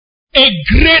 a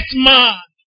great man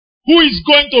who is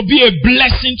going to be a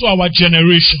blessing to our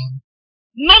generation.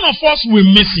 None of us will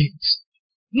miss it.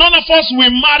 None of us will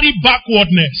marry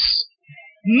backwardness.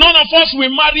 None of us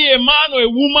will marry a man or a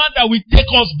woman that will take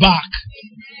us back.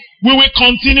 We will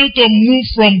continue to move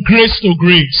from grace to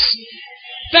grace.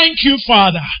 Thank you,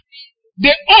 Father.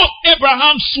 The oath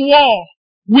Abraham swore,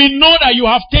 we know that you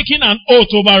have taken an oath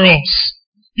over us.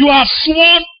 You have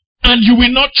sworn and you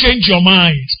will not change your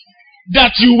mind,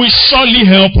 that you will surely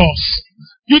help us.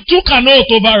 You took an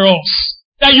oath over us,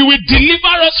 that you will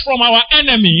deliver us from our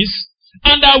enemies,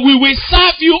 and that we will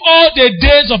serve you all the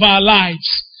days of our lives.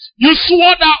 You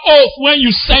swore that oath when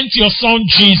you sent your son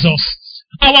Jesus.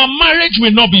 Our marriage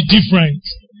will not be different.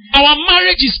 Our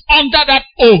marriage is under that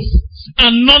oath,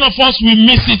 and none of us will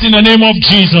miss it in the name of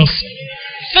Jesus.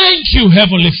 Thank you,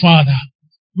 Heavenly Father.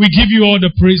 We give you all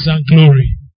the praise and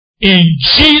glory. In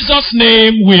Jesus'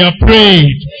 name we are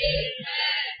prayed.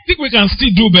 I think we can still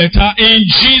do better. In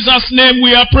Jesus' name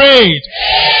we are prayed.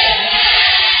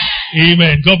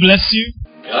 Amen. God bless you.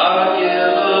 God